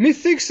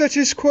 Methinks that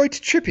is quite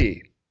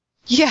trippy.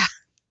 Yeah.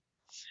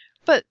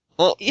 But,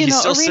 well, he's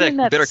still sick.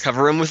 Net's... Better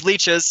cover him with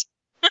leeches.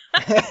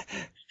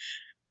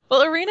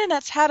 Well,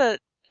 ArenaNet's had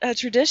a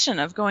tradition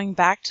of going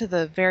back to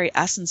the very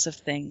essence of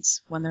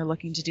things when they're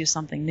looking to do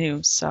something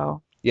new,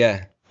 so...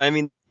 Yeah. I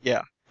mean,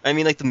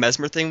 like the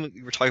Mesmer thing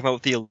we were talking about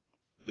with the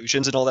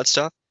illusions and all that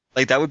stuff.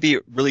 Like, that would be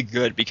really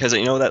good because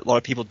I know that a lot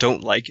of people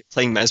don't like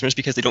playing Mesmers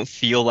because they don't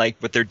feel like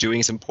what they're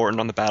doing is important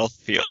on the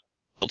battlefield.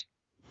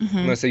 Mm-hmm.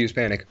 Unless they use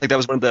panic. Like, that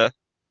was one of the...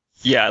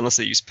 Yeah, unless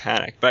they use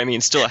panic. But, I mean,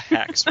 it's still a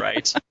hex,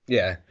 right?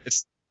 Yeah.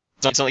 It's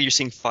not like you're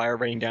seeing fire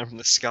raining down from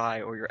the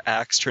sky or your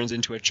axe turns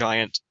into a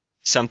giant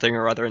something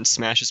or other and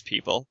smashes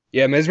people.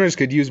 Yeah, Mesmers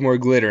could use more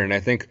glitter, and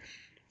I think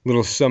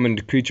little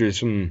summoned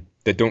creatures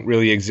that don't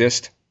really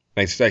exist,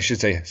 I should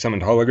say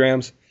summoned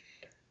holograms,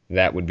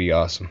 that would be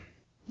awesome.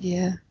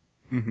 Yeah.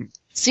 Mm-hmm.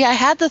 See, I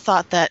had the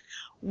thought that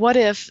what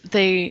if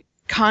they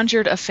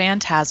conjured a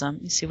phantasm?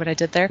 You see what I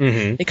did there?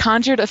 Mm-hmm. They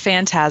conjured a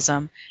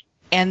phantasm,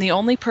 and the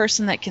only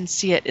person that can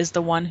see it is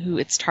the one who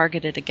it's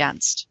targeted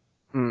against.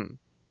 Mm.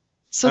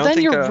 So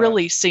then you're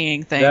really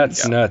seeing things.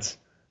 That's nuts.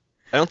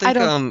 I don't think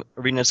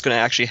ArenaNet's going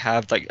to actually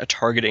have like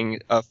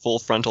a full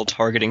frontal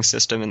targeting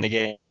system in the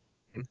game.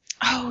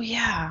 Oh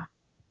yeah,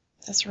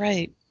 that's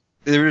right.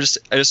 I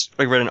just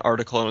read an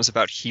article and it was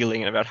about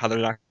healing and about how they're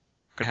not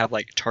going to have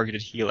like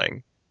targeted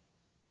healing.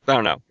 I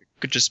don't know. It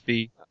could just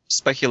be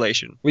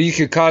speculation. Well, you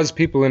could cause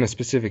people in a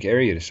specific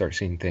area to start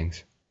seeing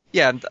things.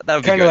 Yeah, that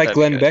would be kind of like That'd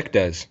Glenn Beck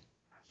does.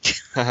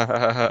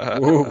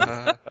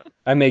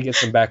 I may get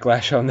some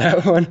backlash on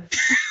that one.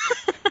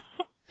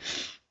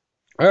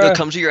 They'll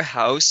come to your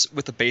house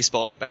with a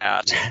baseball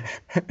bat.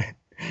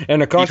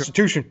 And a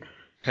constitution.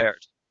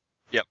 Prepared.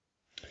 Yep.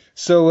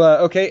 So,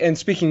 okay, and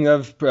speaking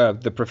of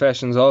the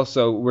professions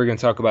also, we're going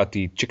to talk about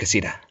the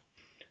Chikasita.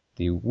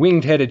 The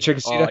winged-headed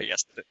Chikasita. Oh,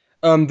 yes.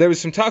 There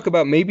was some talk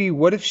about maybe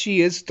what if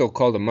she is still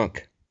called a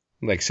monk?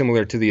 Like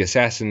similar to the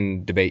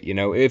assassin debate, you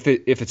know? If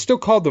it's still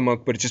called the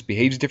monk, but it just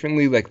behaves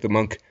differently, like the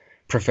monk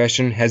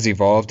profession has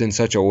evolved in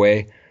such a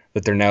way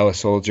that they're now a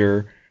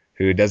soldier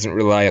who doesn't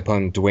rely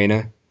upon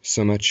duenna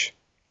so much.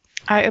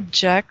 I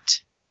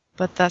object,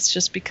 but that's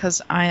just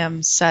because I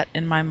am set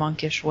in my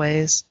monkish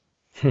ways.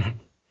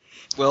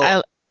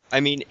 Well, I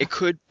mean,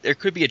 there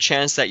could be a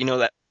chance that, you know,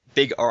 that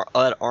big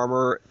that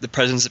armor, the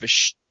presence of a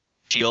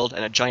shield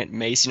and a giant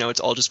mace, you know,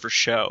 it's all just for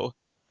show.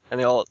 And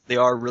they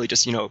are really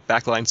just, you know,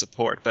 backline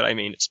support, but I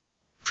mean,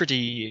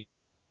 it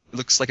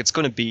looks like it's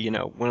going to be, you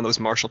know, one of those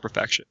martial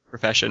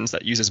professions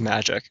that uses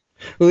magic.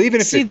 Well,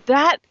 even if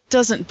that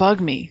doesn't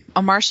bug me.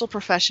 A martial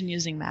profession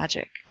using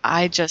magic.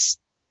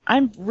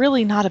 I'm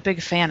really not a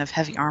big fan of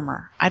heavy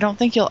armor. I don't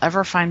think you'll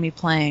ever find me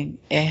playing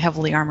a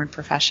heavily armored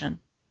profession.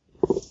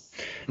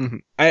 Mm-hmm.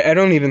 I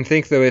don't even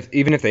think, though,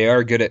 even if they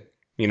are good at,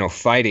 you know,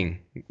 fighting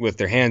with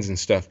their hands and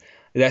stuff,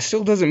 that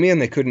still doesn't mean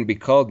they couldn't be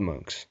called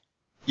monks.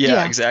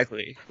 Yeah,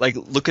 exactly. Like,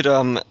 look at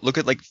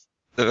like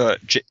the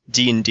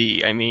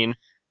D&D. I mean,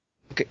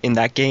 in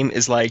that game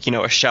is like, you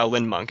know, a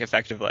Shaolin monk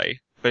effectively,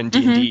 but in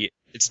D&D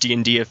it's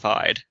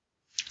D&D-ified.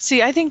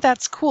 See, I think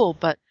that's cool,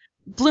 but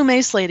Blue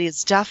Mace Lady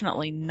is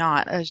definitely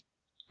not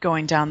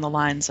going down the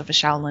lines of a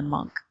Shaolin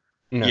monk.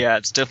 No. Yeah,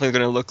 it's definitely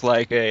going to look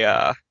like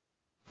a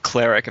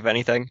cleric, if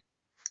anything.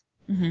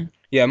 Mm-hmm.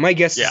 Yeah, my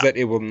guess is that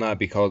it will not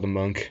be called a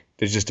monk.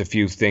 There's just a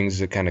few things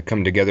that kind of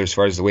come together as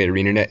far as the way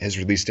ArenaNet has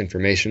released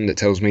information that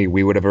tells me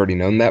we would have already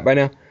known that by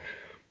now.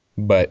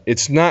 But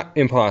it's not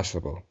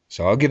impossible,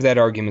 so I'll give that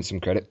argument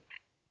some credit.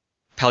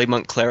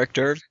 Pallymonk cleric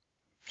dirt.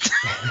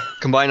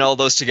 Combine all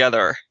those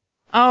together.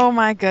 Oh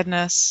my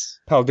goodness.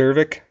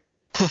 Paldervic.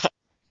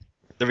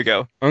 There we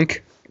go.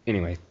 Unk.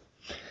 Anyway.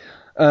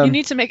 You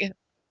need to make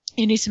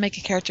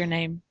a character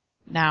name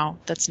now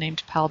that's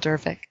named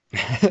Paldervic.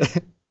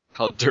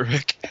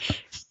 Paldervic.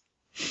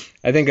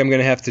 I think I'm going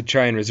to have to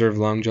try and reserve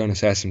Long John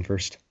Assassin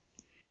first.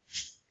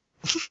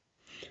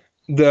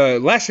 The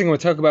last thing I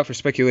want to talk about for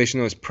speculation,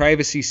 though, is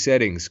privacy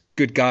settings.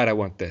 Good God, I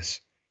want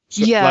this.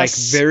 So, Yes.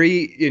 Like,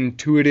 very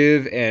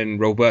intuitive and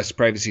robust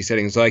privacy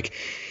settings. Like,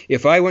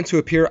 if I want to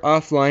appear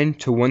offline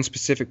to one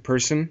specific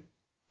person,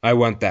 I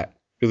want that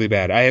really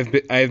bad. I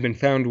have been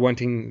found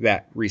wanting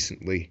that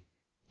recently.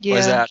 Yeah. Why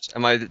is that?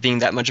 Am I being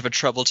that much of a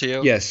trouble to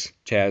you? Yes,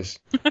 Chaz.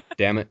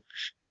 Damn it.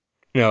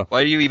 No,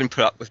 Why do you even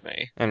put up with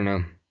me? I don't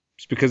know.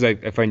 It's because I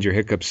find your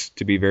hiccups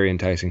to be very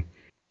enticing.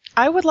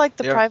 I would like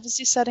the Yeah.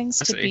 privacy settings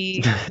to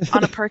be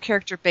on a per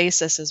character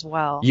basis as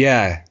well.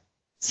 Yeah.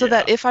 So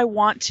that if I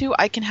want to,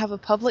 I can have a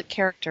public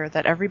character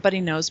that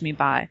everybody knows me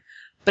by.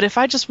 But if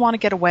I just want to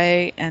get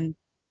away and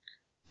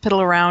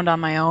piddle around on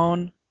my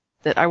own,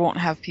 that I won't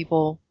have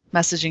people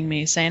messaging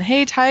me saying,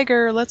 "Hey,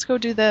 Tiger, let's go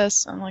do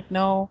this." I'm like,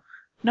 no,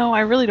 I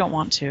really don't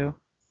want to.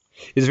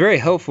 It's very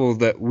helpful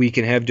that we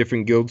can have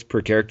different guilds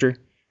per character.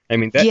 I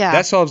mean,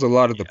 that solves a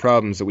lot of the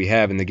problems that we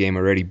have in the game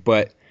already.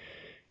 But,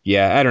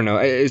 yeah, I don't know.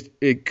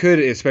 It could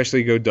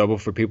especially go double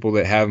for people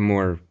that have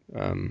more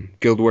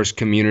Guild Wars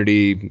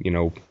community,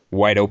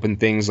 wide open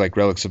things like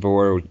Relics of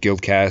War or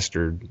Guildcast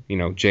or,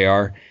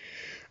 JR.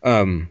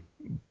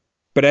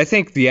 But I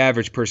think the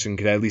average person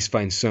could at least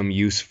find some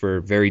use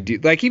for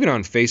like even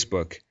on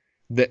Facebook.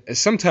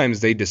 Sometimes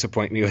they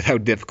disappoint me with how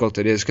difficult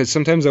it is, because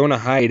sometimes I want to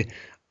hide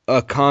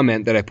a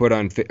comment that I put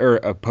on or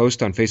a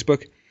post on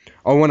Facebook.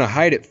 I want to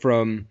hide it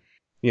from,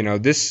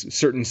 this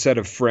certain set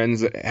of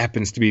friends that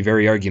happens to be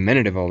very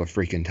argumentative all the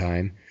freaking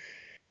time.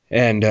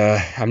 And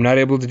I'm not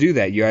able to do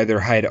that. You either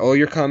hide all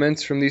your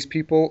comments from these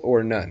people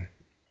or none.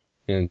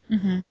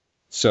 And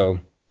so,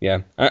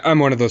 yeah, I'm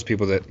one of those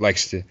people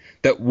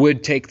that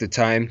would take the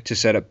time to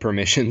set up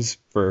permissions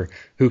for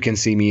who can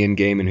see me in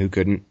game and who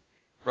couldn't.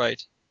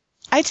 Right.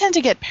 I tend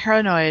to get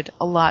paranoid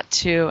a lot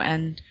too,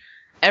 and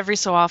every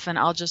so often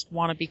I'll just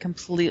want to be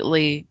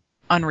completely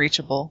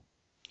unreachable.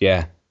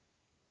 Yeah.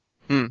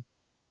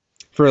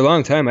 For a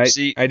long time, I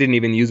didn't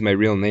even use my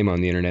real name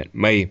on the internet.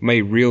 My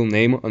real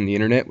name on the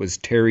internet was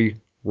Terry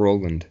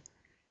Rowland.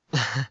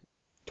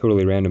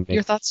 Totally random name.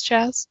 Your thoughts,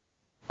 Chaz?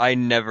 I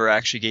never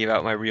actually gave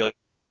out my real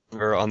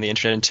number on the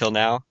internet until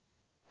now.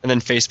 And then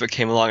Facebook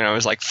came along and I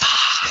was like,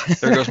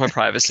 there goes my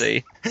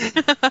privacy.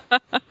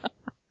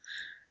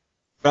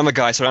 But I'm a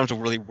guy, so I don't have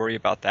to really worry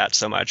about that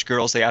so much.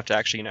 Girls, they have to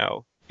actually,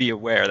 be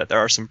aware that there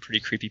are some pretty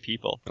creepy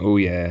people. Oh,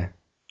 yeah.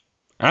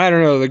 I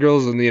don't know. The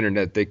girls on the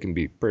internet, they can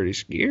be pretty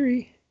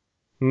scary.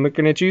 I'm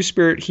looking at you,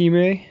 Spirit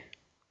Hime.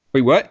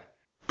 Wait, what?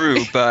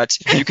 True, but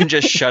you can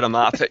just shut them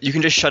up. You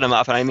can just shut them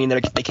up, and I mean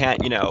that they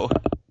can't,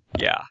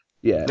 yeah.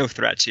 Yeah. No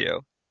threat to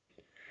you.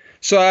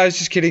 So I was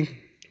just kidding.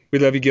 We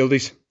love you,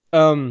 Guildies.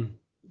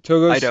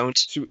 Togos. I don't.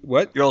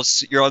 What? You're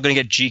all gonna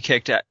get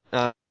G-kicked at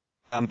by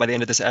the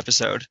end of this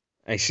episode.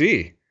 I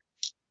see.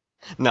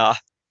 Nah.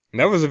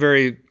 That was a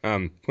very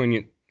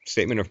poignant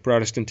statement of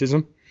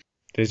Protestantism.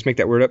 Did I just make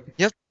that word up?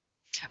 Yep.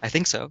 I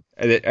think so.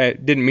 I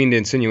didn't mean to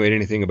insinuate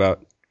anything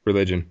about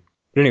religion.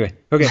 But anyway,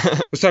 okay,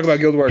 let's talk about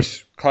Guild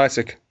Wars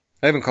Classic.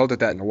 I haven't called it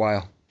that in a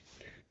while.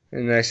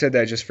 And I said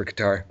that just for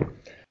Qatar.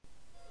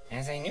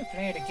 As a new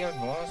player to Guild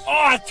Wars...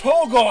 Ah,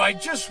 Togo, I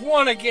just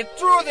want to get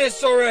through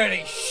this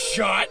already.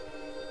 Shut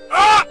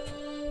up!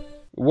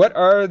 What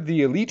are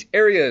the elite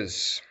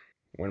areas?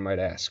 One might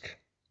ask.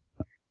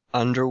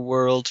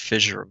 Underworld,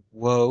 Fissure of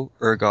Woe,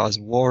 Urgaz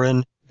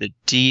Warren, The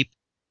Deep,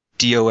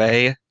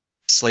 DOA,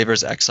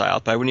 Slaver's Exile.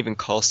 But I wouldn't even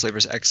call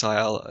Slaver's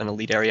Exile an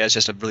elite area. It's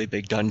just a really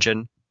big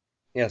dungeon.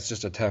 Yeah, it's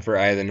just a tougher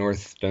Eye of the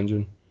North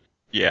dungeon.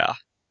 Yeah.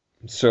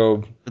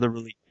 So...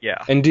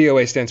 Yeah. And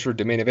DOA stands for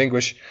Domain of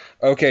Anguish.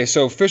 Okay,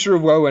 so Fissure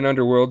of Woe and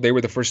Underworld, they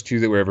were the first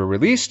two that were ever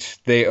released.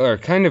 They are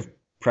kind of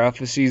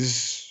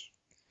prophecies.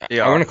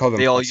 I want to call them.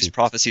 They all use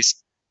prophecies.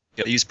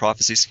 They use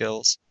prophecy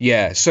skills.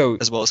 Yeah, so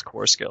as well as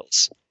core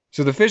skills.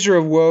 So the Fissure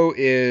of Woe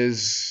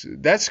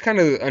that's kind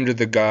of under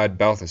the god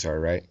Balthasar,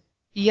 right?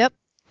 Yep.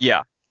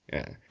 Yeah.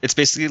 Yeah. It's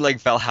basically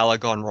like Valhalla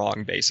gone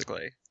wrong,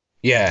 basically.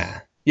 Yeah.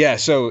 Yeah.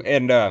 So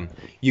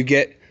you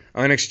get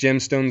Onyx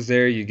gemstones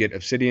there. You get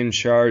Obsidian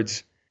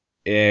shards.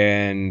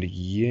 And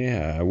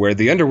yeah, where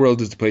the Underworld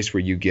is the place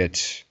where you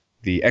get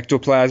the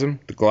ectoplasm,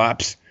 the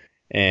glops,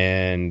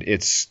 and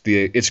it's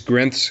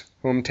Grinth's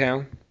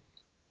hometown.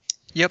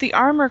 Yep. The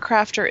armor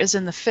crafter is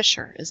in the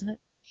Fissure, isn't it?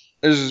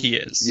 He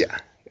is. Yeah.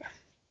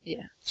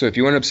 Yeah. So if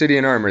you want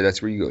obsidian armor,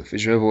 that's where you go.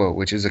 Fissure of Woe,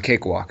 which is a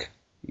cakewalk.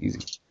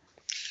 Easy.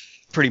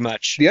 Pretty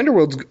much. The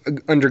Underworld's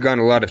undergone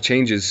a lot of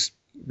changes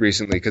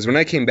recently, because when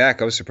I came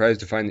back, I was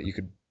surprised to find that you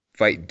could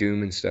fight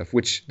Doom and stuff,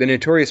 which the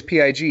notorious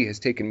PIG has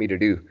taken me to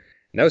do.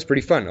 And that was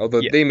pretty fun, although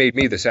they made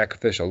me the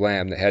sacrificial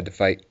lamb that had to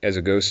fight as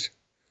a ghost,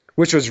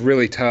 which was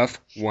really tough.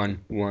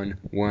 1, 1,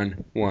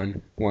 1,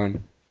 1,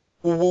 1.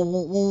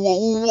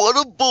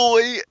 What a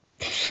boy!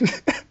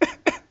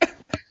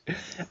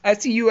 I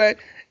see you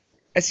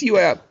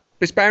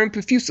respiring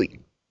profusely.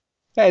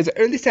 That is an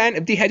early sign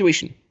of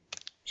dehydration.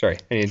 Sorry,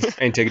 I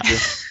didn't take it too.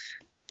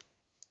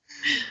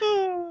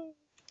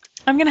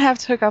 I'm going to have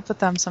to hook up with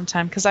them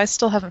sometime, because I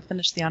still haven't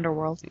finished the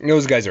Underworld.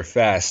 Those guys are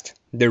fast.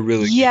 They're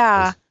really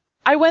good.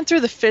 I went through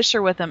the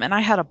Fissure with them, and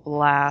I had a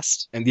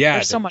blast. And yeah,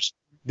 there's so much.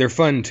 They're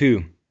fun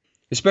too.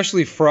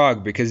 Especially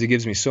Frog, because he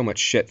gives me so much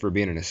shit for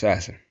being an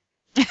assassin.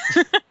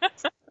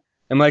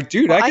 I'm like,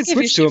 dude, Well, I could give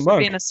you switch to a shit for monk.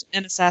 being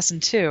an assassin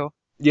too.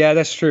 Yeah,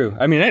 that's true.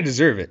 I mean, I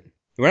deserve it.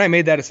 When I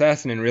made that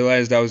assassin and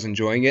realized I was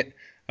enjoying it,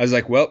 I was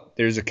like, well,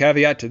 there's a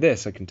caveat to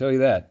this, I can tell you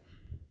that.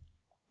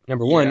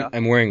 Number one, Yeah.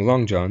 I'm wearing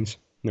long johns.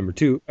 Number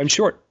two, I'm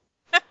short.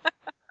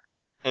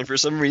 And for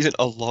some reason,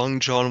 a long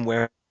john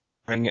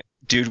wearing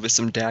dude with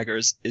some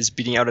daggers is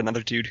beating out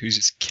another dude who's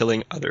just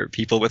killing other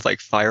people with like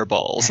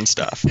fireballs and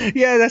stuff.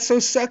 Yeah, that's so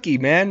sucky,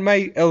 man.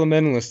 My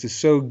elementalist is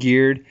so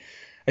geared.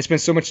 I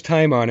spent so much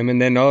time on him,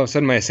 and then all of a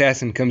sudden my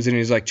assassin comes in and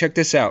he's like, check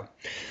this out.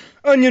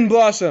 Onion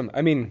Blossom.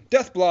 I mean,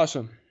 Death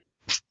Blossom.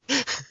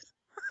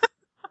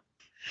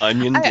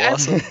 Onion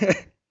blossom.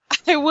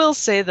 I will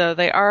say though,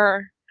 they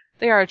are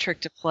a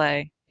trick to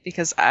play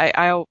because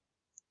I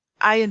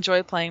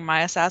enjoy playing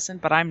my assassin,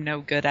 but I'm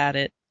no good at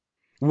it.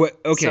 What?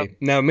 Okay, So-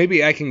 now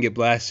maybe I can get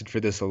blasted for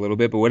this a little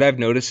bit, but what I've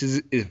noticed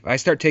is if I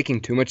start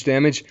taking too much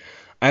damage,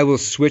 I will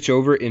switch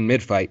over in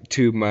mid-fight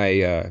to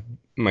my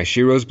my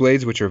Shiro's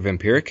blades, which are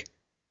vampiric,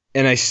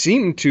 and I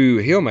seem to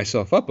heal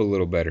myself up a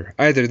little better.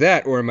 Either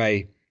that, or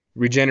my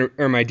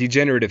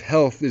degenerative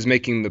health is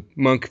making the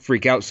monk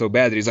freak out so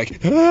bad that he's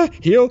like,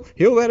 heal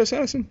that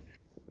assassin.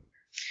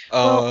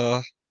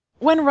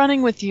 When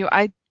running with you,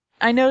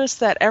 I noticed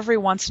that every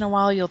once in a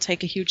while you'll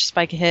take a huge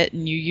spike hit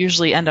and you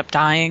usually end up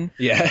dying.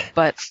 Yeah.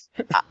 But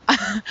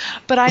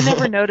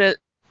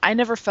I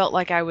never felt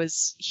like I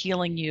was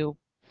healing you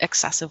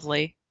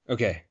excessively.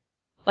 Okay.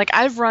 Like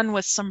I've run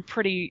with some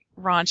pretty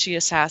raunchy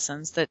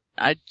assassins that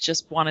I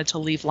just wanted to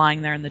leave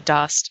lying there in the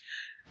dust,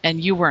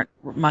 and you weren't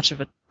much of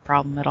a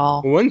problem at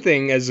all. One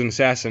thing as an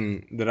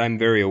assassin that I'm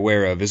very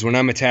aware of is when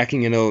I'm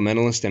attacking an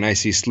elementalist and I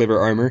see sliver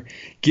armor,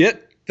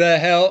 get the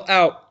hell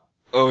out.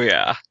 Oh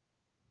yeah.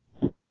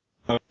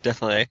 Oh,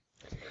 definitely.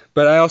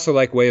 But I also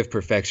like Way of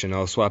Perfection.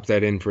 I'll swap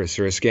that in for a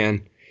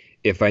Suriscan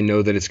if I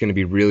know that it's going to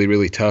be really,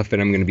 really tough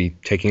and I'm going to be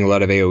taking a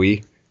lot of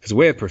AoE. Because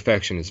Way of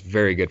Perfection is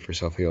very good for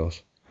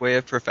self-heals. Way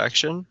of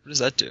Perfection? What does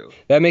that do?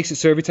 That makes it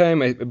so every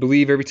time, I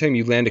believe every time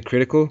you land a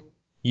critical,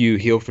 you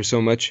heal for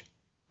so much.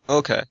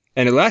 Okay.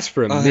 And it lasts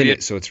for a Oh, minute, yeah.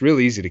 so it's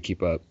really easy to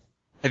keep up.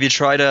 Have you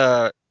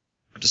tried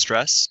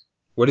Distress?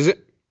 What is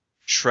it?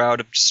 Shroud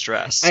of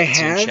Distress. I It's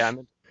an have.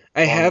 enchantment.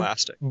 I have,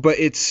 Long-lasting. but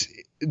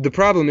the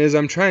problem is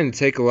I'm trying to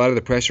take a lot of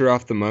the pressure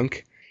off the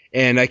monk,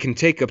 and I can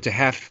take up to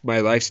half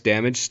my life's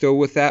damage still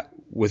with that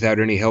without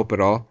any help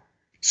at all.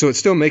 So it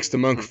still makes the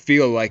monk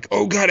feel like,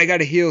 oh god, I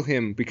gotta heal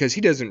him, because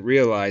he doesn't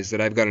realize that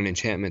I've got an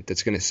enchantment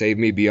that's going to save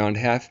me beyond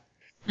half.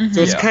 Mm-hmm.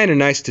 So it's Yeah. kind of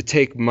nice to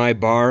take my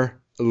bar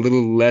a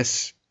little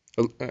less,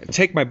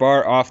 take my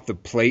bar off the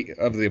plate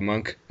of the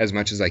monk as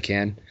much as I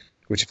can,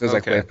 which feels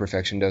like Okay. Way of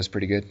Perfection does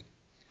pretty good.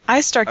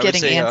 I start I would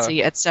getting say,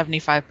 antsy at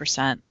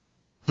 75%.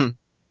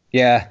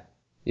 Yeah,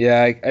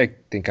 I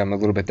think I'm a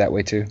little bit that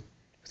way too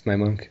with my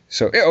monk.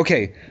 So,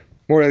 okay,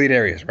 more elite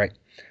areas, right?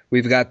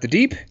 We've got the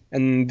Deep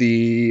and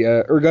the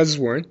Urgaz's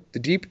Warren. The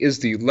Deep is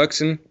the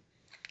Luxon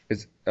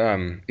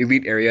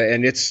elite area,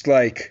 and it's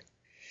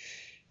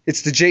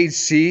the Jade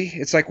Sea.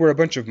 It's like where a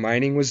bunch of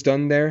mining was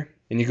done there,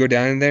 and you go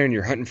down in there and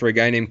you're hunting for a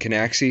guy named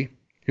Canaxi,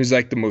 who's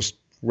like the most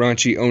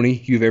raunchy Oni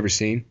you've ever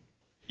seen,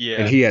 Yeah.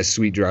 and he has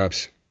sweet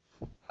drops.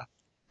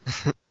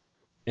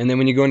 And then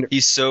when you go into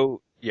He's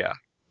so... Yeah.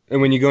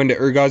 And when you go into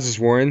Urgaz's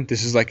Warren,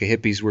 this is like a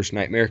hippie's worst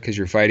nightmare because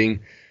you're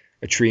fighting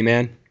a tree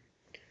man.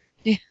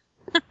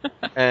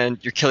 And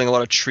you're killing a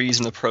lot of trees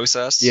in the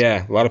process.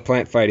 Yeah, a lot of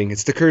plant fighting.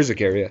 It's the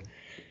Kurzik area.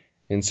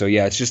 And so,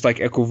 yeah, it's just like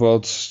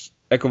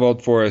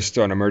Echovold Forest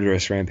on a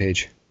murderous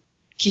rampage.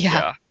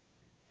 Yeah. I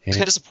was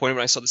kind of disappointed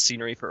when I saw the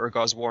scenery for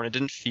Urgaz's Warren. It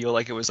didn't feel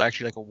like it was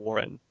actually like a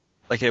warren.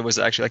 Like it was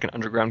actually like an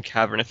underground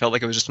cavern. It felt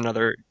like it was just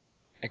another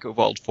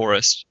Echovold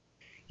Forest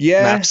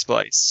Yeah. map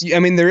splice. I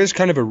mean, there is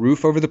kind of a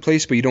roof over the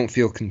place, but you don't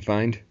feel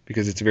confined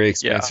because it's a very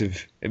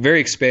expansive, a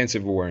very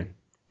expansive warren,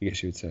 I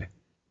guess you would say.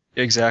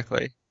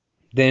 Exactly.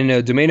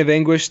 Then Domain of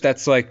Anguish,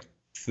 that's like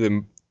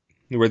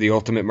where the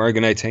ultimate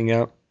Margonites hang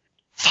out.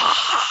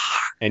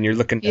 And you're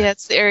looking. Yeah,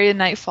 it's the area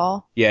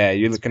Nightfall. Yeah,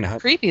 you're looking to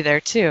hunt. Creepy there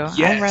too.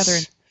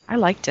 Yes. I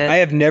liked it. I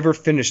have never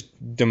finished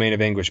Domain of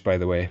Anguish, by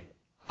the way.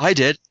 I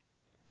did.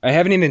 I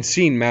haven't even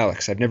seen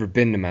Malix. I've never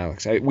been to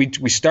Malix.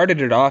 We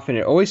started it off, and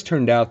it always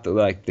turned out that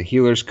like the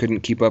healers couldn't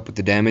keep up with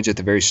the damage at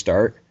the very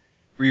start.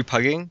 Were you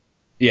pugging?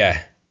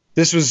 Yeah,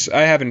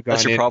 I haven't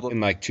That's gone your in problem?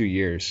 like 2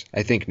 years.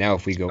 I think now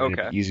if we go in, it'd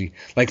Okay. be easy.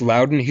 Like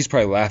Loudon, he's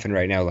probably laughing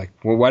right now. Like,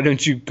 well, why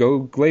don't you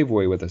go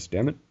Glaivewoy with us?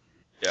 Damn it.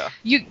 Yeah.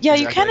 You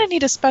Exactly. kind of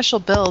need a special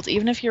build,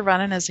 even if you're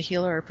running as a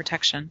healer or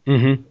protection.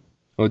 Mm-hmm.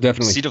 Oh,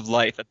 definitely. Seed of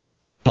Life. That's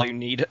all you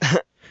need.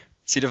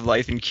 Seed of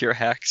Life and Cure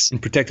Hex.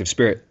 And Protective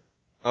Spirit,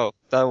 Oh,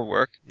 that will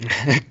work.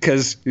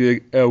 because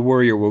a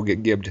warrior will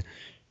get gibbed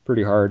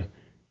pretty hard.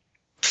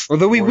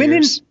 Although we went in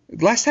Warriors.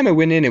 last time I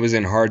went in, it was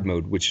in hard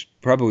mode, which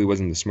probably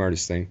wasn't the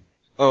smartest thing.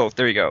 Oh,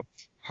 there you go.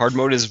 Hard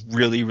mode is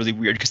really, really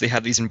weird because they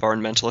have these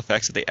environmental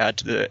effects that they add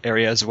to the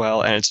area as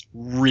well, and it's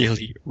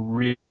really,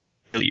 really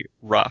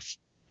rough.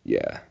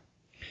 Yeah.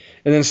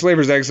 And then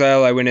Slaver's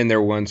Exile, I went in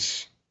there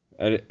once.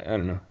 I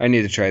don't know. I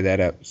need to try that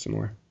out some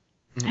more.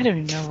 I don't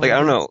even know. Like, I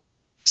don't know.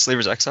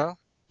 Slaver's Exile?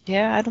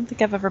 Yeah, I don't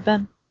think I've ever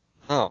been.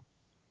 Oh.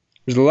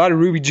 There's a lot of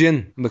Ruby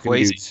Gin looking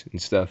Crazy. dudes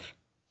and stuff.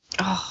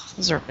 Oh,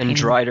 those are a pain And in the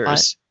Driders.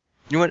 butt.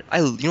 You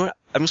know what?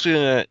 I'm just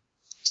gonna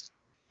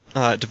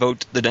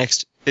devote the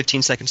next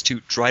 15 seconds to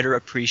Drider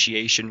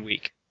Appreciation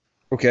Week.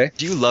 Okay.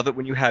 Do you love it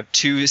when you have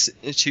two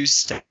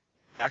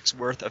stacks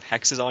worth of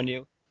hexes on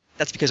you?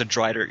 That's because a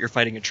Drider. You're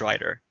fighting a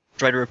Drider.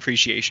 Drider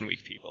Appreciation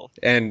Week, people.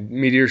 And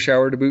Meteor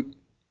Shower to boot?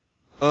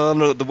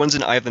 No, the ones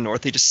in Eye of the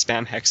North, they just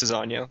spam hexes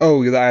on you.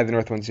 Oh, the Eye of the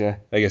North ones, yeah.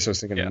 I guess I was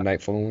thinking Yeah. of the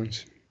Nightfall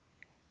ones.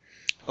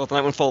 Oh, the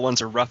Nightfall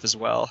ones are rough as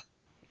well.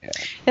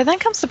 Yeah, then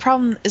comes the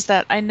problem is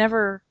that I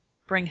never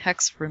bring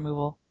hex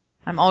removal.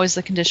 I'm always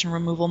the condition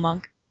removal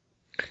monk.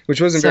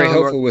 Which wasn't very So-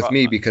 helpful with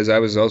me because I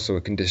was also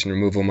a condition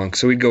removal monk.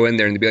 So we'd go in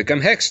there and they'd be like,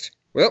 I'm hexed.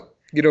 Well,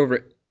 get over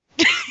it.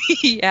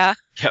 Yeah.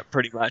 Yeah,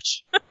 pretty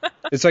much.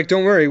 It's like,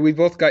 don't worry, we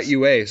both got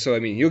UA, so I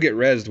mean, you'll get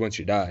rezzed once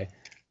you die.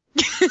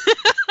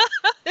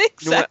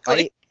 Exactly.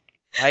 You know what?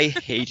 I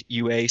hate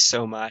UA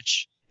so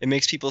much. It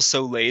makes people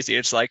so lazy.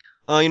 It's like,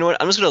 oh, you know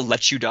what? I'm just gonna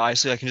let you die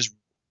so I can just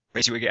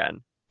raise you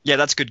again. Yeah,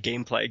 that's good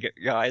gameplay,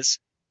 guys.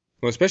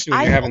 Well, especially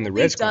when you're having the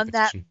only res done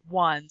that competition.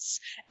 once,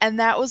 and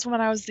that was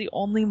when I was the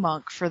only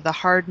monk for the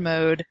hard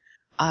mode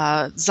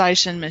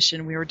Zaishin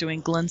mission. We were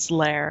doing Glint's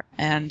Lair,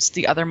 and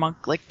the other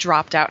monk like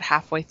dropped out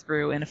halfway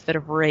through in a fit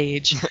of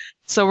rage.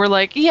 So we're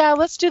like, yeah,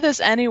 let's do this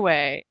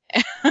anyway.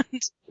 And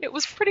it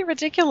was pretty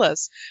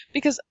ridiculous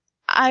because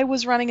I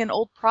was running an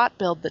old prot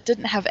build that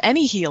didn't have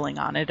any healing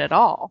on it at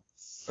all.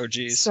 Oh,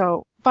 geez.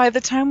 So by the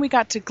time we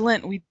got to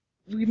Glint, we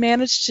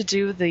managed to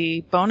do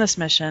the bonus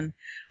mission,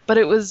 but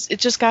it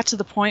just got to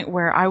the point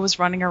where I was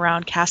running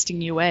around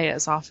casting UA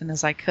as often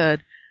as I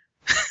could.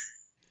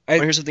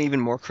 Here's something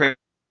even more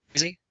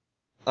crazy.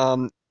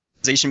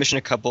 Zation mission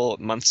a couple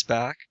months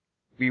back,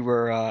 we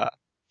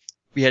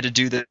had to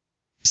do this.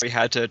 We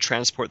had to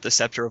transport the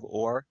Scepter of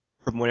Ore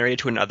from one area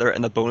to another,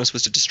 and the bonus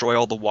was to destroy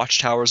all the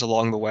watchtowers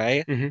along the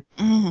way.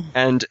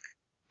 And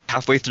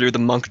halfway through, the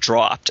monk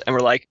dropped, and we're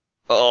like,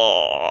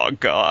 oh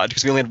god,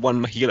 because we only had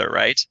one healer,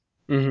 right?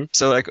 Mm-hmm.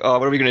 So like, oh,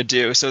 what are we gonna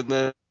do? So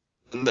the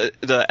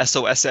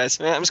SOS says,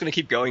 I'm just gonna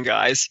keep going,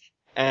 guys,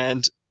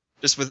 and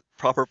just with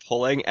proper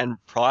pulling and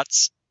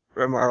prots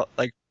from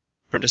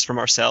from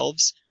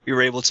ourselves, we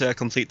were able to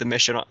complete the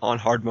mission on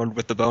hard mode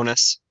with the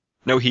bonus.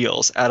 No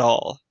heals at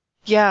all.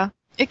 Yeah,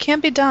 it can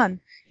be done.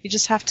 You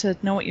just have to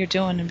know what you're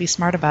doing and be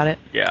smart about it.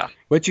 Yeah.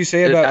 What you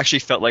say It about actually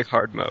felt like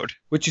hard mode.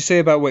 what you say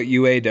about what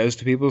UA does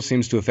to people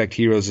seems to affect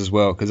heroes as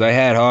well. Because I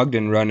had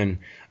Ogden running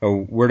a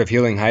Word of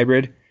Healing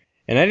hybrid,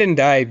 and I didn't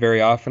die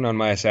very often on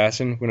my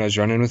assassin when I was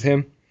running with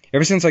him.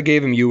 Ever since I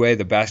gave him UA,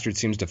 the bastard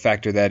seems to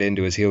factor that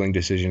into his healing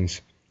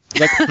decisions.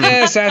 Like,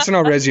 assassin,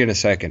 I'll res you in a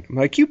second. I'm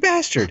like, you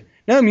bastard!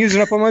 Now I'm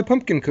using up all my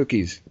pumpkin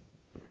cookies.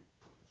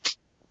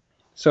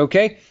 So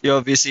okay, He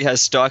obviously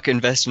has stock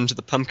invested into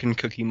the pumpkin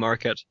cookie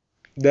market.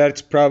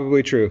 that's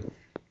probably true.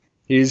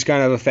 He's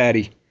kind of a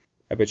fatty.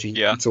 I bet you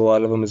he Yeah. eats a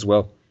lot of them as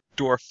well.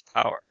 Dwarf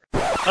power.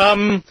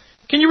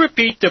 Can you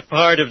repeat the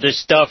part of the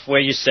stuff where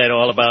you said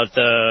all about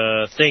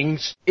the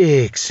things?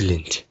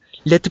 Excellent.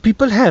 Let the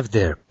people have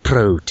their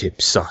pro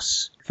tip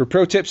sauce. For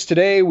pro tips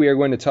today, we are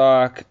going to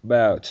talk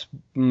about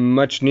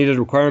much needed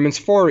requirements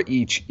for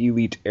each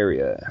elite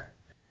area.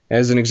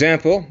 As an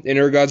example, in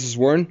Urgod's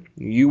Warren,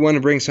 you want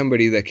to bring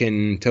somebody that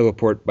can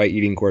teleport by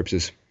eating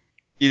corpses.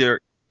 Either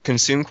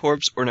consume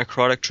corpse or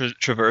necrotic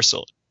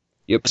traversal.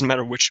 Yep. Doesn't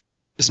matter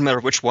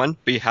which one,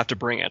 but you have to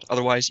bring it.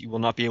 Otherwise, you will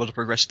not be able to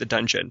progress to the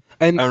dungeon.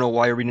 And I don't know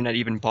why Arena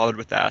even bothered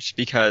with that,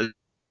 because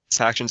it's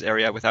factions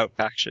area without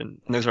faction,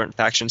 and those aren't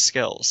faction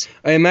skills.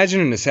 I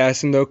imagine an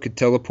assassin, though, could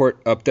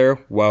teleport up there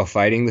while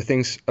fighting the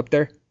things up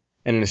there.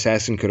 And an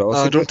assassin could also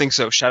I do don't it. think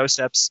so. Shadow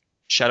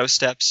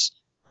steps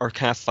are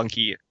kind of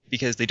funky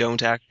because they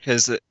don't act,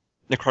 because the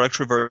necrotic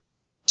traversal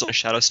and a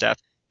shadow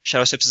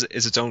steps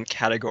is its own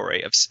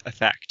category of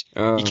effect.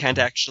 You can't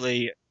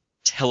actually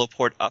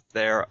teleport up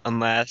there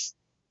unless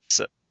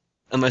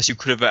you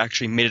could have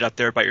actually made it up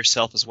there by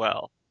yourself as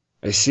well.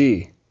 I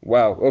see.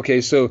 Wow.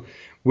 Okay, so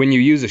when you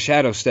use a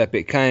shadow step,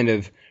 it kind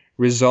of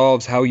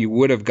resolves how you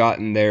would have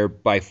gotten there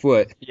by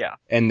foot. Yeah.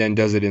 And then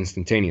does it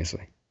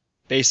instantaneously.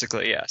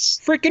 Basically, yes.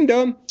 Freaking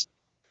dumb.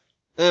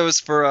 It was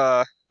for,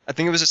 I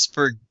think it was just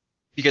for,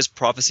 because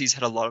Prophecies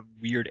had a lot of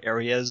weird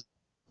areas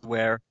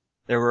where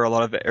there were a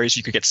lot of areas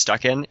you could get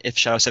stuck in if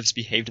shadow steps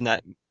behaved in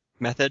that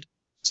method.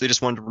 So they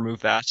just wanted to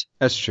remove that.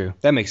 That's true.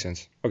 That makes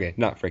sense. Okay,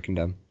 not freaking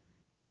dumb.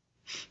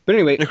 But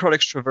anyway.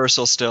 Necrotic's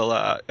traversal still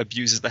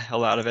abuses the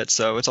hell out of it,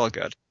 so it's all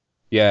good.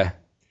 Yeah.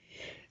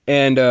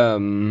 And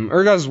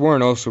Urgod's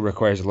Warren also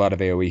requires a lot of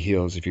AoE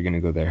heals if you're going to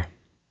go there.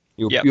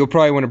 You'll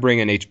probably want to bring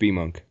an HB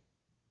monk.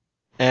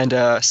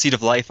 And Seed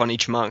of Life on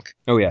each monk.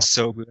 Oh, yeah.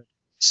 So good.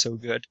 So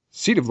good.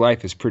 Seed of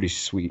Life is pretty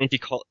sweet. And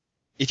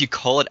if you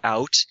call it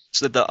out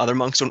so that the other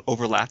monks don't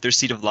overlap their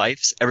Seed of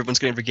Lives, everyone's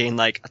going to regain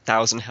like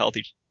 1,000 health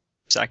each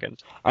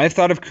second. I've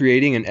thought of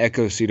creating an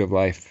Echo Seed of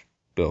Life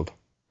build.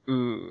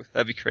 Ooh,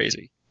 that'd be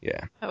crazy.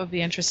 Yeah. That would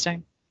be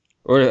interesting.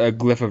 Or a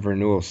Glyph of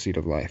Renewal Seed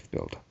of Life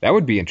build. That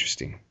would be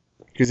interesting.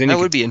 Because then that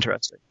would be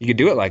interesting. You could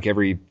do it like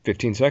every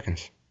 15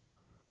 seconds.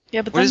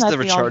 Yeah, but What then is that'd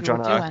the be all recharge you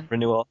were on doing.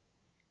 renewal?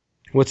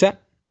 What's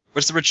that?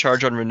 What's the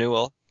recharge on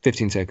renewal?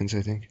 15 seconds,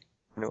 I think.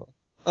 Renewal.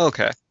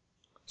 Okay.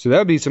 So that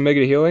would be some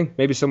mega healing.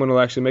 Maybe someone will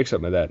actually make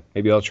something of that.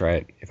 Maybe I'll try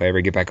it if I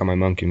ever get back on my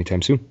monk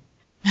anytime soon.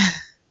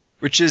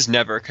 Which is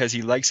never, because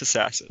he likes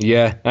assassin.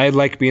 Yeah, I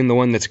like being the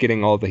one that's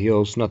getting all the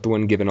heals, not the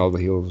one giving all the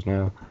heals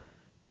now.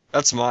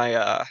 That's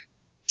my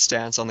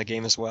stance on the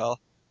game as well.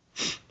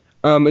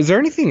 Is there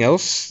anything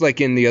else,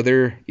 like in the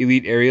other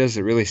elite areas,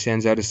 that really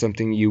stands out as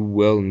something you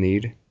will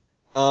need?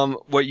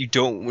 What you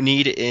don't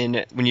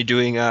need when you're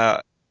doing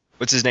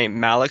what's his name,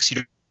 Malix, you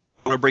don't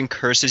want to bring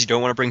curses, you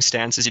don't want to bring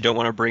stances, you don't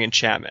want to bring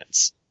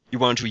enchantments. You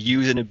want to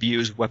use and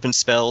abuse weapon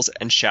spells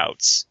and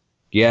shouts.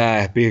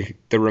 Yeah,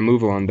 the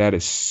removal on that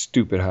is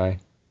stupid high.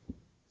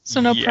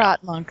 So no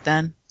prot monk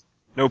then.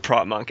 No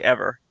prot monk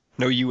ever.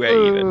 No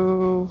UA even.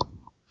 Boo.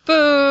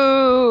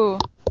 Boo!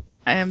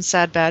 I am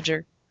Sad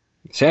Badger.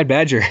 Sad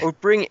Badger. Or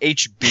bring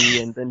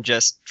HB and then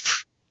just...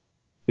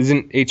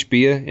 Isn't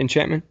HB a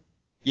enchantment?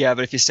 Yeah,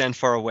 but if you stand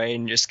far away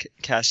and just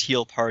cast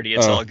heal party,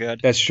 it's all good.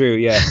 That's true,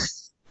 yeah.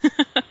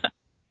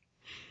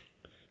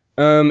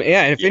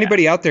 If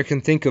anybody out there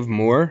can think of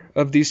more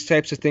of these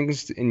types of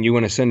things and you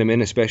want to send them in,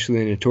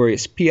 especially the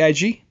Notorious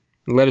PIG,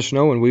 let us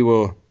know and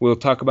we'll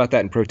talk about that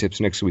in Pro Tips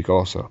next week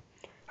also.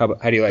 How do you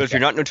like that? But if you're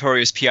not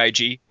Notorious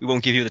PIG, we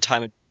won't give you the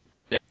time of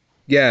day.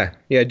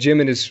 Yeah, Jim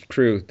and his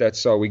crew,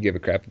 that's all we give a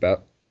crap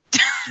about.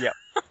 Yeah.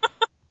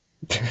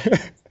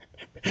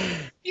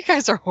 You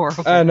guys are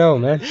horrible. I know,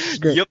 man. It's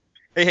great. Yep.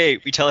 Hey,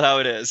 we tell it how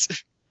it is.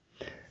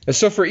 And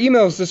so for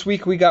emails this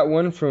week, we got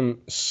one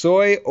from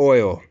Soy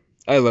Oil.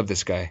 I love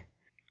this guy.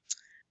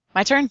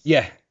 My turn?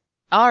 Yeah.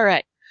 All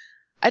right.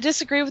 I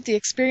disagree with the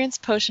experience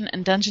potion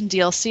and dungeon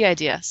DLC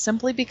idea,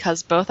 simply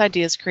because both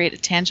ideas create a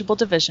tangible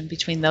division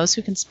between those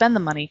who can spend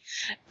the money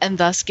and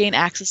thus gain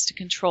access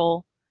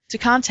to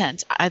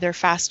content, either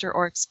faster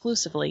or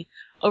exclusively,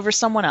 over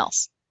someone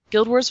else.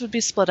 Guild Wars would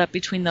be split up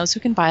between those who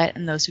can buy it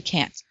and those who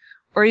can't.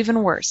 Or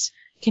even worse,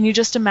 can you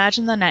just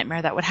imagine the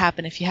nightmare that would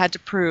happen if you had to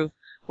prove,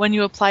 when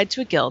you applied to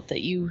a guild,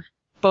 that you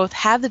both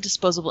had the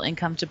disposable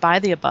income to buy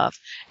the above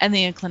and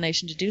the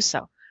inclination to do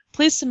so?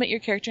 Please submit your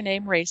character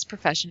name, race,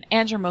 profession,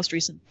 and your most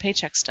recent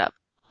paycheck stub.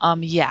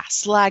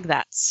 Slag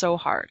that so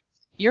hard.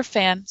 Your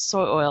fan,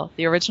 Soy Oil,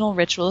 the original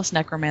ritualist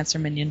necromancer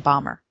minion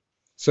bomber.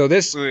 So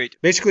this,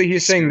 basically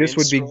he's saying this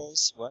would be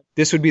What?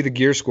 this would be the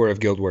gear score of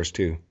Guild Wars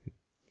 2.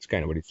 That's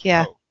kind of what he's saying.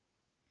 Yeah. Oh.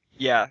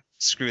 Yeah,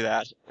 screw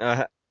that.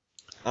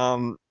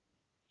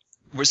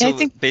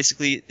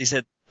 Basically, they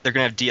said they're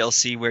going to have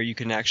DLC where you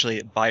can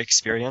actually buy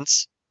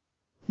experience.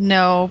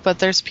 No, but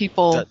there's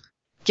people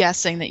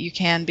guessing that you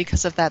can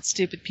because of that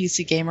stupid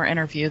PC Gamer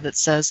interview that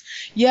says,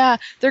 yeah,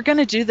 they're going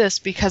to do this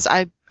because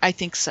I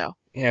think so.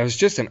 Yeah, it was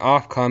just an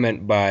off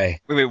comment by...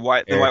 Wait,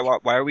 why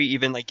are we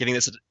even giving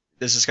this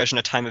discussion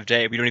a time of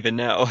day? We don't even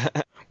know.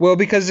 Well,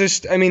 because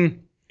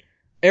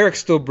Eric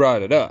still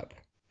brought it up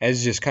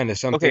as just kind of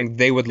something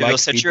they would like to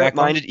set your feedback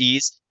mind on. at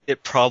ease.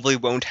 It probably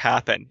won't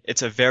happen.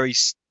 It's a very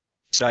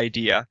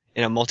idea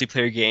in a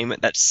multiplayer game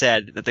that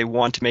said that they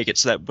want to make it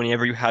so that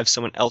whenever you have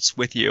someone else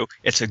with you,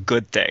 it's a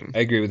good thing. I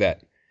agree with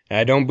that. And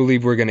I don't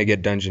believe we're going to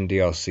get dungeon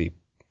DLC.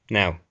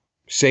 Now,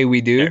 say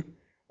we do,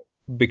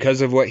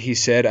 because of what he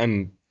said,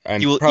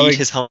 he will probably... eat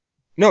his humble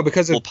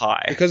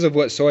pie. Because of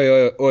what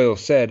Soy Oil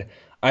said,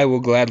 I will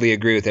gladly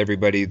agree with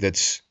everybody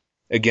that's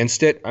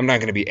against it. I'm not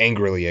going to be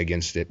angrily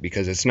against it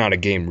because it's not a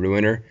game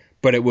ruiner,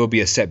 but it will be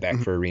a setback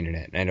for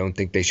ArenaNet, and I don't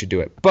think they should do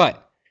it.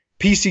 But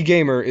PC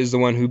Gamer is the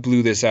one who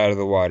blew this out of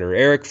the water.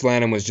 Eric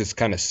Flannum was just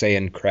kind of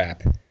saying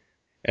crap,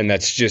 and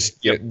that's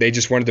just they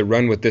just wanted to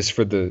run with this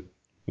for the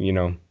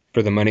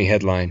money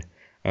headline.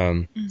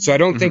 So I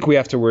don't think we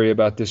have to worry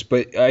about this,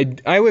 but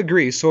I would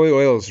agree. Soy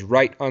Oil is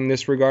right on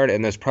this regard,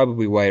 and that's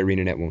probably why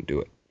ArenaNet won't do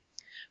it.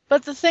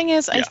 But the thing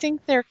is, I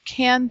think there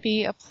can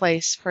be a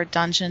place for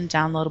dungeon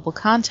downloadable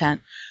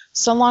content,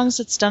 so long as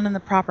it's done in the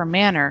proper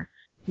manner.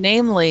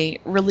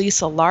 Namely, release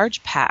a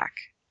large pack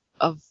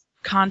of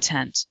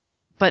content,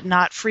 but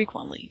not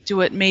frequently.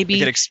 Do it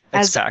maybe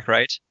as pack,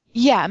 right?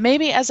 Yeah,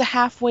 maybe as a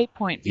halfway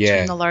point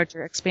between the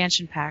larger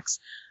expansion packs.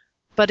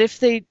 But if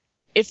they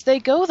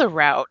go the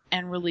route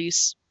and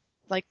release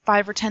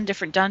 5 or 10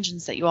 different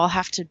dungeons that you all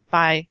have to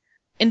buy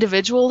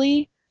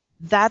individually,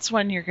 that's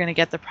when you're going to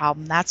get the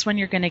problem. That's when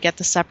you're going to get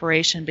the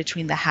separation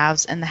between the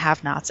haves and the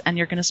have-nots, and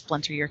you're going to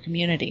splinter your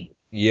community.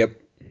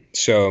 Yep.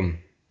 So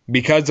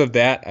because of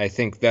that, I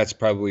think that's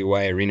probably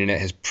why ArenaNet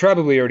has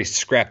probably already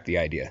scrapped the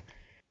idea.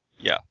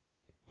 Yeah.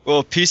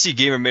 Well, PC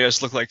Gamer made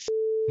us look like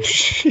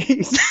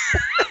Jeez.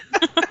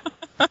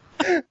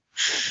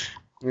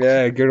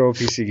 Yeah, good old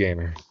PC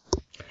Gamer.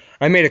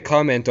 I made a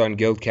comment on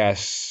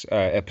Guildcast's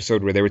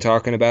episode where they were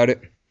talking about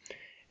it,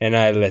 and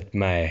I let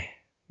my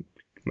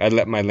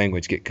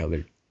language get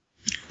colored.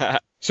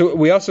 So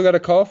we also got a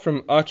call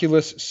from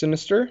Oculus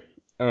Sinister.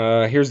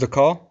 Here's the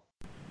call.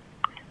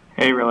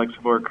 Hey, Relics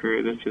of War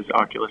crew, this is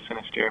Oculus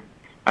Sinister.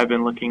 I've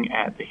been looking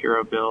at the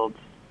hero builds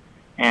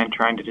and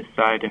trying to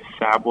decide if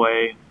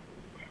Sabway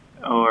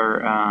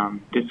or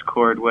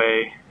Discord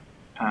Way,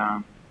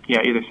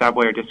 either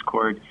Sabway or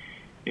Discord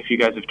if you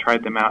guys have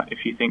tried them out,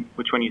 if you think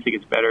which one you think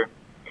is better.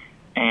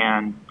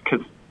 And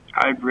because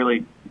I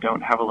really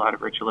don't have a lot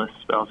of ritualist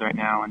spells right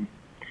now, and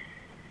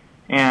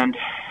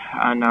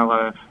not a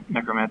lot of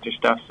necromancer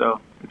stuff, so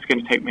it's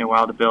going to take me a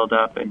while to build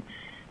up, and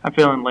I'm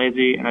feeling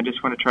lazy, and I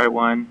just want to try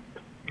one.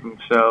 And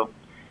so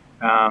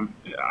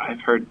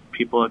I've heard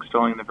people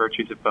extolling the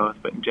virtues of both,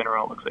 but in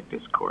general, it looks like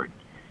Discord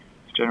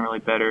is generally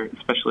better,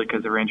 especially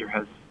because the Ranger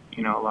has,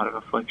 a lot of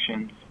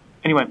afflictions.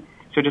 Anyway,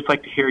 so just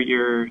like to hear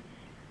your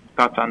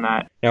thoughts on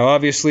that. Now,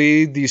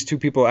 obviously, these two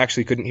people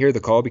actually couldn't hear the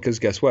call because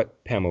guess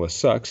what? Pamela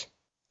sucks.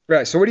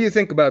 Right, so what do you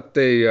think about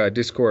the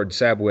Discord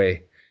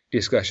Sabway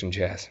discussion,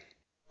 Chaz?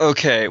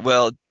 Okay,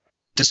 well,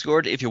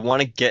 Discord, if you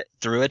want to get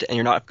through it and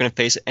you're not going to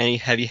face any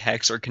heavy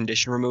hex or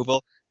condition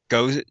removal,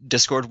 go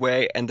Discord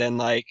way and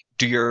then,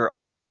 do your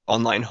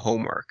online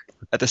homework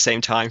at the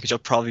same time because you'll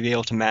probably be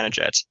able to manage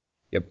it.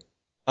 Yep.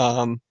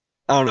 I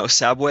don't know,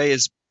 Sabway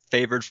is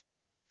favored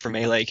for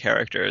melee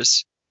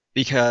characters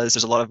because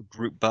there's a lot of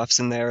group buffs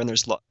in there and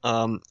there's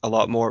a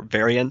lot more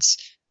variance.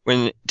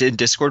 When in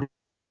Discord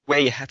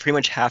way, you pretty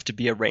much have to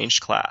be a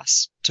ranged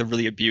class to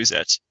really abuse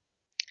it.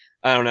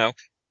 I don't know.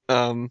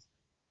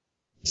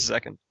 Just a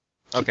second.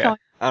 Okay. I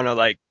don't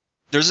know,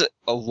 there's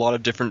a lot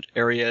of different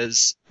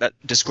areas that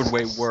Discord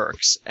way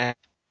works, and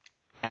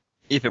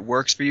if it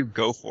works for you,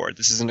 go for it.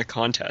 This isn't a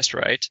contest,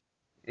 right?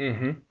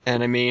 Mm-hmm.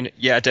 And I mean,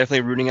 yeah,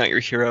 definitely rooting out your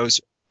heroes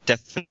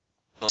definitely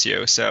helps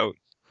you, so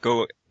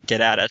go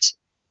get at it.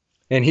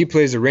 And he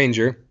plays a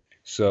ranger,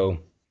 so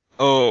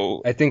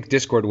Oh, I think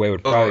Discord way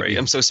would probably be...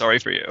 I'm so sorry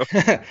for you.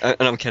 And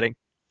I'm kidding.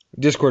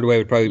 Discord way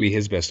would probably be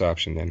his best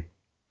option then.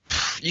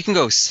 You can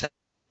go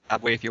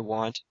that way if you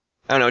want.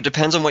 I don't know. It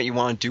depends on what you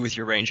want to do with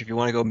your range. If you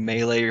want to go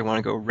melee or you want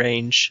to go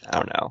range, I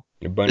don't know.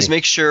 Just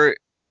make sure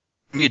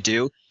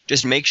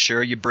just make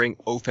sure you bring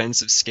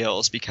offensive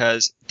skills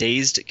because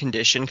dazed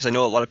condition, because I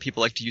know a lot of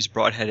people like to use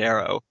broadhead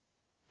arrow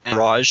and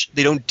barrage,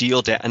 they don't deal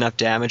enough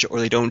damage or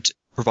they don't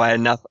provide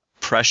enough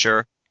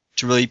pressure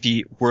to really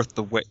be worth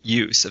the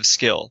use of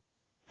skill.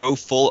 Go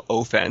full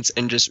offense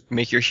and just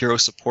make your hero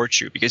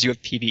support you because you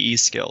have PvE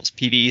skills.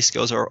 PvE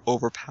skills are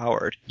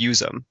overpowered. Use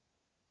them.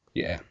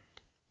 Yeah.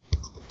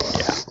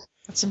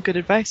 That's some good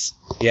advice.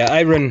 Yeah,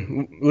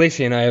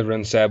 Lacey and I have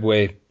run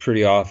Sabway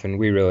pretty often.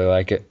 We really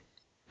like it.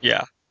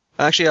 Yeah.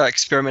 I'm actually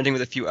experimenting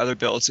with a few other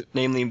builds,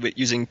 namely with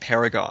using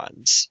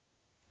Paragons.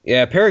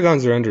 Yeah,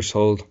 Paragons are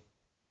undersold.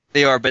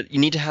 They are, but you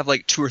need to have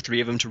 2 or 3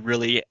 of them to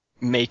really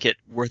make it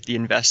worth the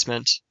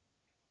investment.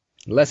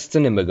 Less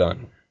than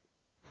Imbagon.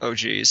 Oh,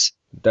 geez.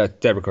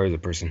 That requires a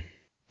person.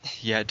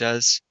 Yeah, it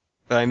does.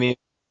 But I mean,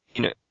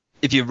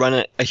 if you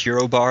run a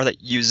hero bar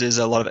that uses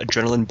a lot of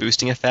adrenaline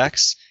boosting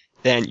effects,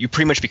 then you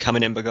pretty much become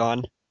an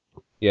Imbagon.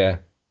 Yeah.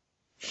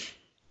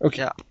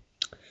 Okay. Yeah.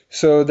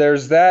 So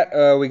there's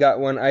that. We got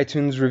one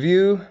iTunes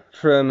review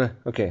from,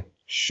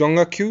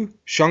 Shongaku.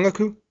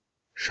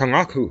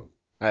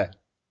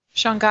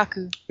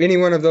 Any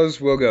one of those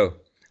will go.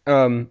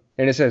 And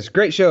it says,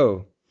 great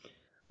show.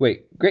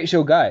 Wait, great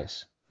show,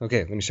 guys.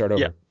 Okay, let me start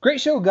over. Yeah.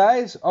 Great show,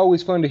 guys.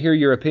 Always fun to hear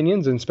your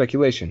opinions and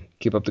speculation.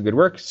 Keep up the good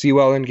work. See you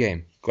all in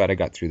game. Glad I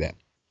got through that.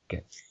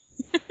 Okay.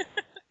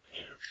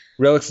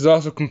 Relics is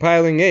also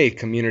compiling a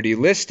community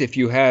list. If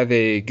you have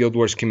a Guild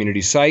Wars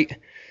community site,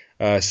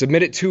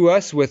 submit it to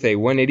us with a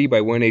 180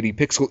 by 180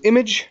 pixel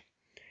image,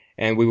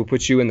 and we will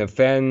put you in the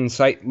fan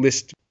site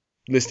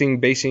listing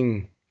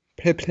basing.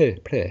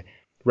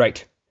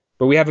 Right.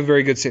 But we have a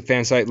very good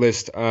fan site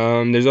list.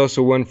 There's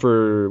also one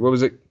for, what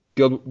was it?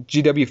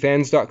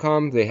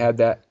 GWFans.com. They had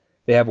that.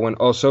 They have one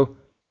also.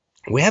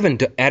 We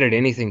haven't added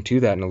anything to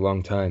that in a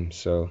long time,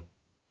 so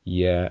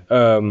yeah.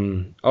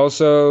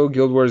 Also,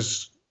 Guild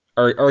Wars,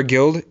 our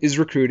guild is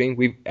recruiting.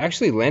 We've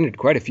actually landed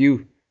quite a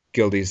few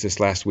guildies this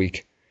last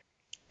week.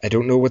 I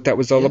don't know what that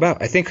was all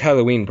about. I think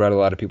Halloween brought a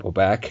lot of people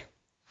back.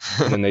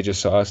 And then they just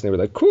saw us and they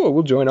were like, cool,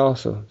 we'll join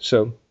also.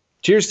 So,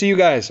 cheers to you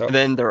guys. And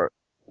then they're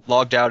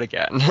logged out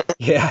again.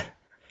 Yeah.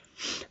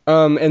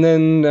 And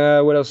then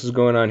what else is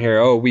going on here?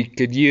 Oh, we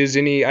could use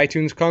any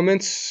iTunes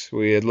comments.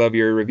 We'd love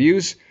your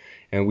reviews.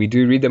 And we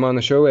do read them on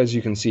the show, as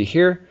you can see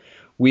here.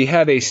 We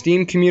have a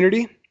Steam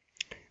community.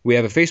 We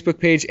have a Facebook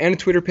page and a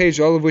Twitter page,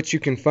 all of which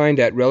you can find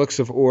at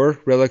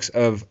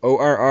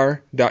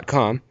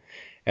relicsofOrr.com.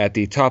 At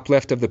the top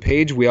left of the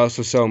page, we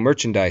also sell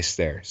merchandise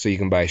there, so you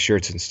can buy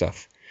shirts and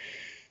stuff.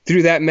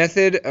 Through that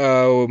method,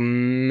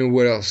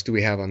 what else do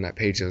we have on that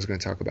page that I was going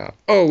to talk about?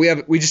 Oh,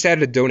 we just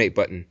added a donate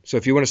button. So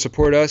if you want to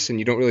support us and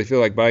you don't really feel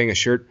like buying a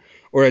shirt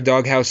or a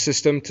doghouse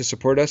system to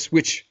support us,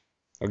 which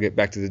I'll get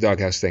back to the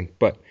doghouse thing,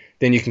 but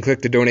then you can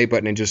click the donate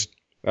button and just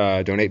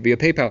donate via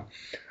PayPal.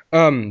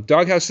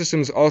 Doghouse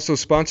Systems also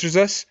sponsors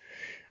us.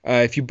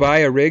 If you buy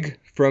a rig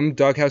from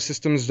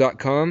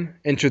doghousesystems.com,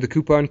 enter the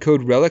coupon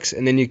code RELICS,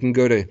 and then you can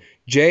go to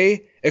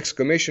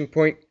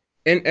j!nx.com,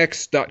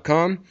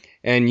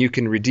 and you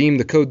can redeem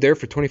the code there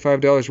for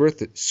 $25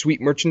 worth of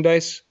sweet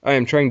merchandise. I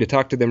am trying to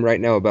talk to them right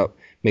now about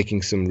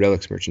making some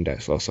Relics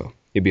merchandise also.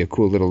 It'd be a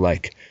cool little,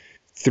 never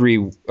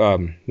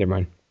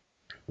mind.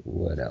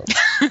 What else?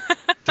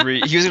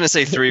 He was going to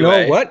say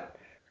three-way. No, what?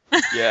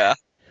 Yeah.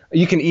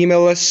 You can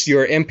email us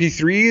your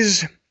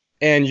MP3s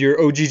and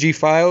your OGG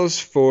files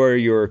for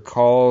your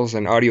calls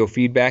and audio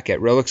feedback at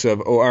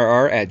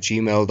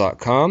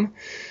relicsofORR@gmail.com.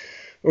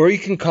 Or you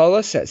can call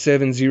us at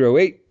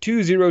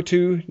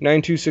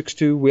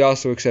 708-202-9262. We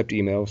also accept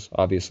emails,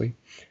 obviously.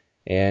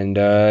 And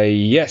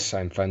yes,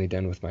 I'm finally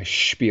done with my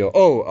spiel.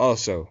 Oh,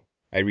 also,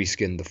 I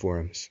reskinned the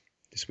forums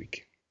this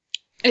week.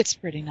 It's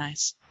pretty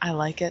nice. I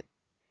like it.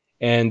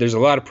 And there's a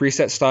lot of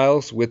preset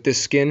styles with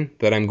this skin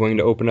that I'm going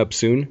to open up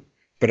soon,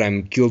 but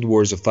I'm Guild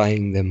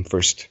Warsifying them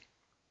first.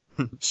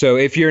 So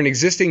if you're an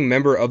existing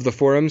member of the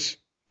forums,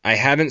 I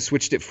haven't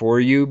switched it for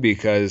you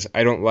because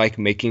I don't like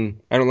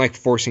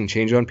forcing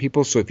change on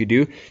people. So if you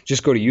do,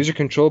 just go to user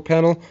control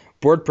panel,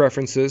 board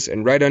preferences,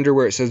 and right under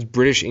where it says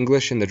British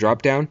English in the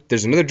drop down,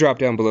 there's another drop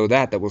down below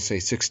that will say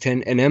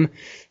 610 NM.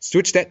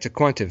 Switch that to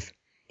Quantive,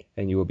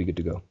 and you will be good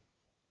to go.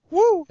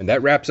 Woo! And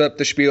that wraps up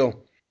the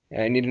spiel.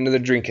 I need another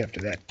drink after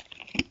that.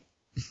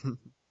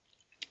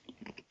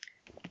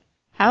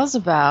 How's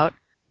about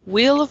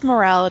Wheel of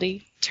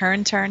Morality,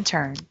 turn, turn,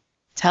 turn.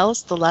 Tell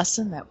us the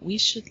lesson that we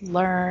should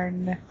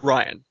learn.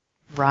 Ryan.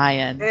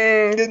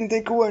 Didn't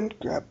think of one.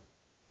 Crap.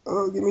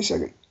 Oh, give me a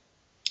second.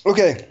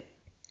 Okay.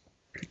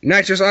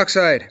 Nitrous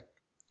oxide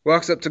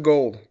walks up to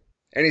Gold,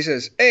 and he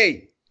says,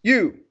 "Hey,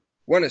 you,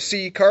 want to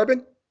see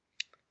carbon?"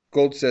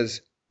 Gold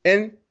says,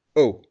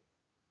 "N-O."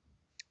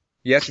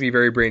 You have to be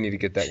very brainy to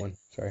get that one.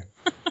 Sorry.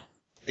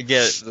 I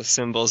get the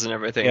symbols and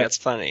everything. Yep. That's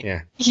funny.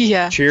 Yeah.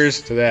 Yeah.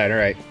 Cheers to that. All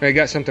right. I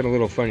got something a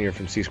little funnier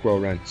from Sea Squirrel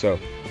Run, so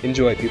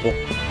enjoy, people.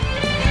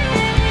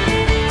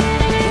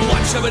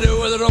 What shall we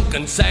do with a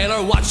drunken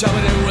sailor? What shall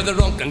we do with a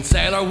drunken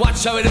sailor? What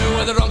shall we do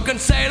with a drunken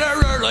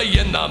sailor early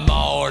in the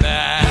morning?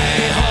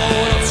 Hey ho,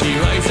 and up she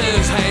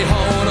rises. Hey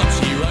ho, and up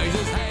she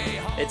rises. Hey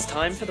ho. It's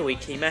time for the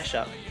weekly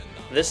mashup.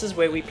 This is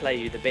where we play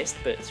you the best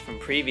bits from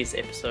previous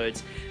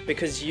episodes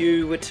because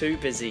you were too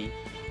busy.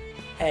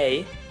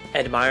 A.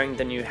 Admiring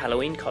the new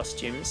Halloween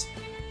costumes.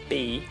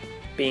 B.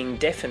 Being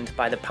deafened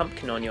by the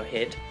pumpkin on your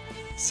head.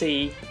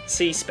 C.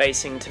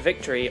 Spacing to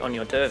victory on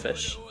your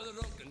dervish.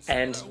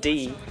 And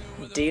D.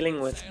 Dealing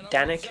with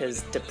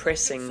Danica's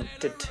depressing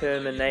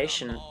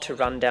determination to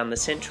run down the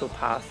central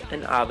path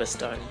in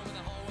Arborstone.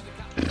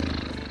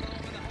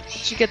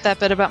 Did you get that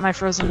bit about my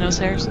frozen nose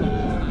hairs?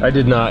 I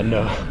did not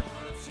know.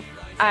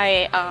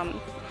 I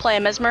play a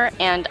mesmer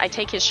and I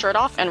take his shirt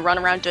off and run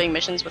around doing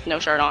missions with no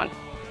shirt on.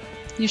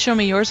 You show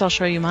me yours, I'll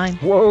show you mine.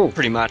 Whoa.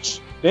 Pretty much.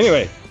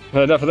 Anyway,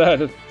 enough of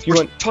that.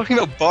 We're talking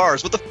about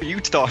bars. What the f are you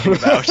talking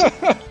about?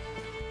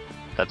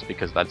 That's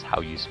because that's how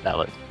you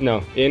spell it.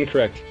 No,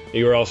 incorrect.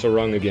 You were also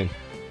wrong again.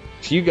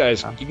 So you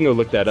guys, you can go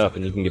look that up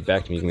and you can get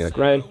back to me. You can be like,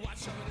 "Ryan,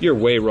 you're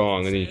way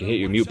wrong," and then you can hit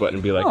your mute button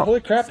and be like,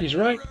 "Holy crap, he's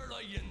right."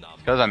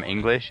 Because I'm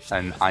English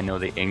and I know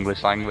the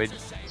English language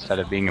instead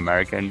of being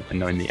American and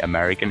knowing the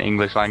American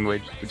English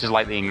language, which is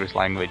like the English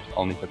language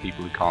only for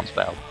people who can't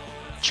spell.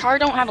 Char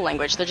don't have a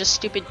language, they're just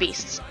stupid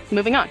beasts.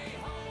 Moving on.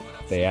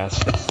 They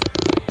asked.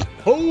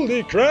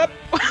 Holy crap!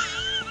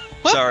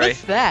 Sorry.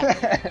 What's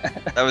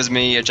that? That was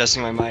me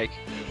adjusting my mic.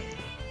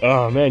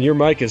 Oh man, your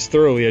mic is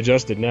thoroughly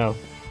adjusted now.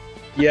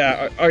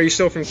 Yeah, are you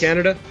still from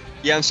Canada?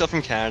 Yeah, I'm still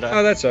from Canada.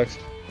 Oh, that sucks.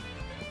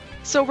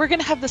 So we're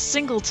gonna have the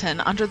Singleton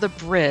under the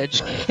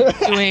bridge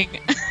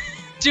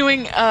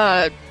doing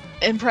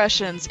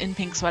impressions in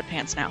pink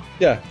sweatpants now.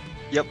 Yeah.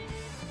 Yep.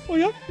 Oh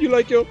yeah, you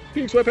like your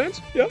pink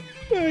sweatpants? Yeah.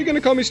 You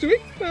gonna call me Stewie?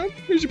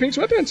 Here's your pink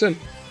sweatpants and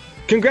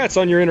congrats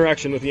on your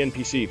interaction with the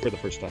NPC for the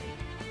first time.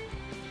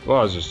 Well,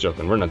 I was just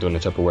joking. We're not doing a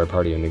Tupperware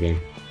party in the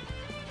game.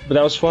 But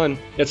that was fun.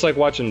 It's like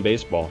watching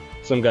baseball.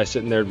 Some guy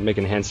sitting there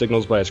making hand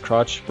signals by his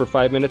crotch for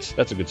 5 minutes.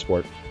 That's a good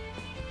sport.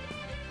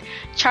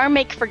 Char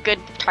make for good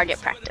target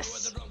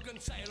practice.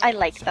 I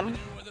like them.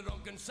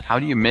 How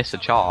do you miss a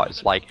char?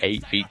 It's like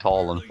 8 feet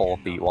tall and 4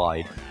 feet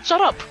wide.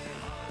 Shut up!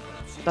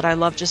 But I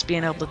love just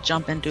being able to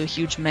jump into a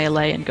huge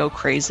melee and go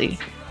crazy.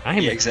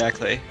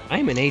 Exactly.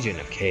 I'm an agent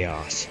of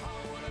chaos.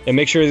 And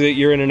make sure that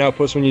you're in an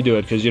outpost when you do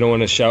it, because you don't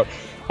want to shout,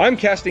 "I'm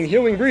casting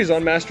Healing Breeze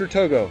on Master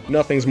Togo."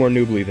 Nothing's more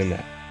noobly than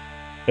that.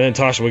 And then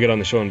Tasha will get on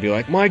the show and be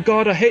like, "My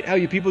god, I hate how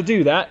you people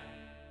do that."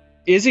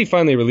 Izzy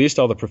finally released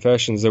all the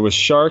professions. There was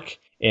Shark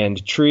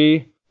and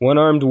Tree,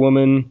 One-Armed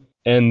Woman,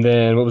 and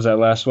then, what was that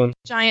last one?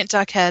 Giant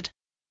duck head.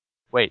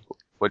 Wait,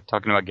 we're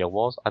talking about Guild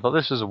Wars? I thought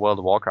this was a World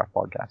of Warcraft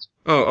podcast.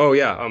 Oh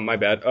yeah, my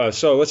bad.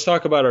 So let's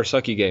talk about our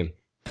sucky game.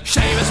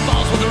 Seamus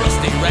falls with a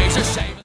rusty razor.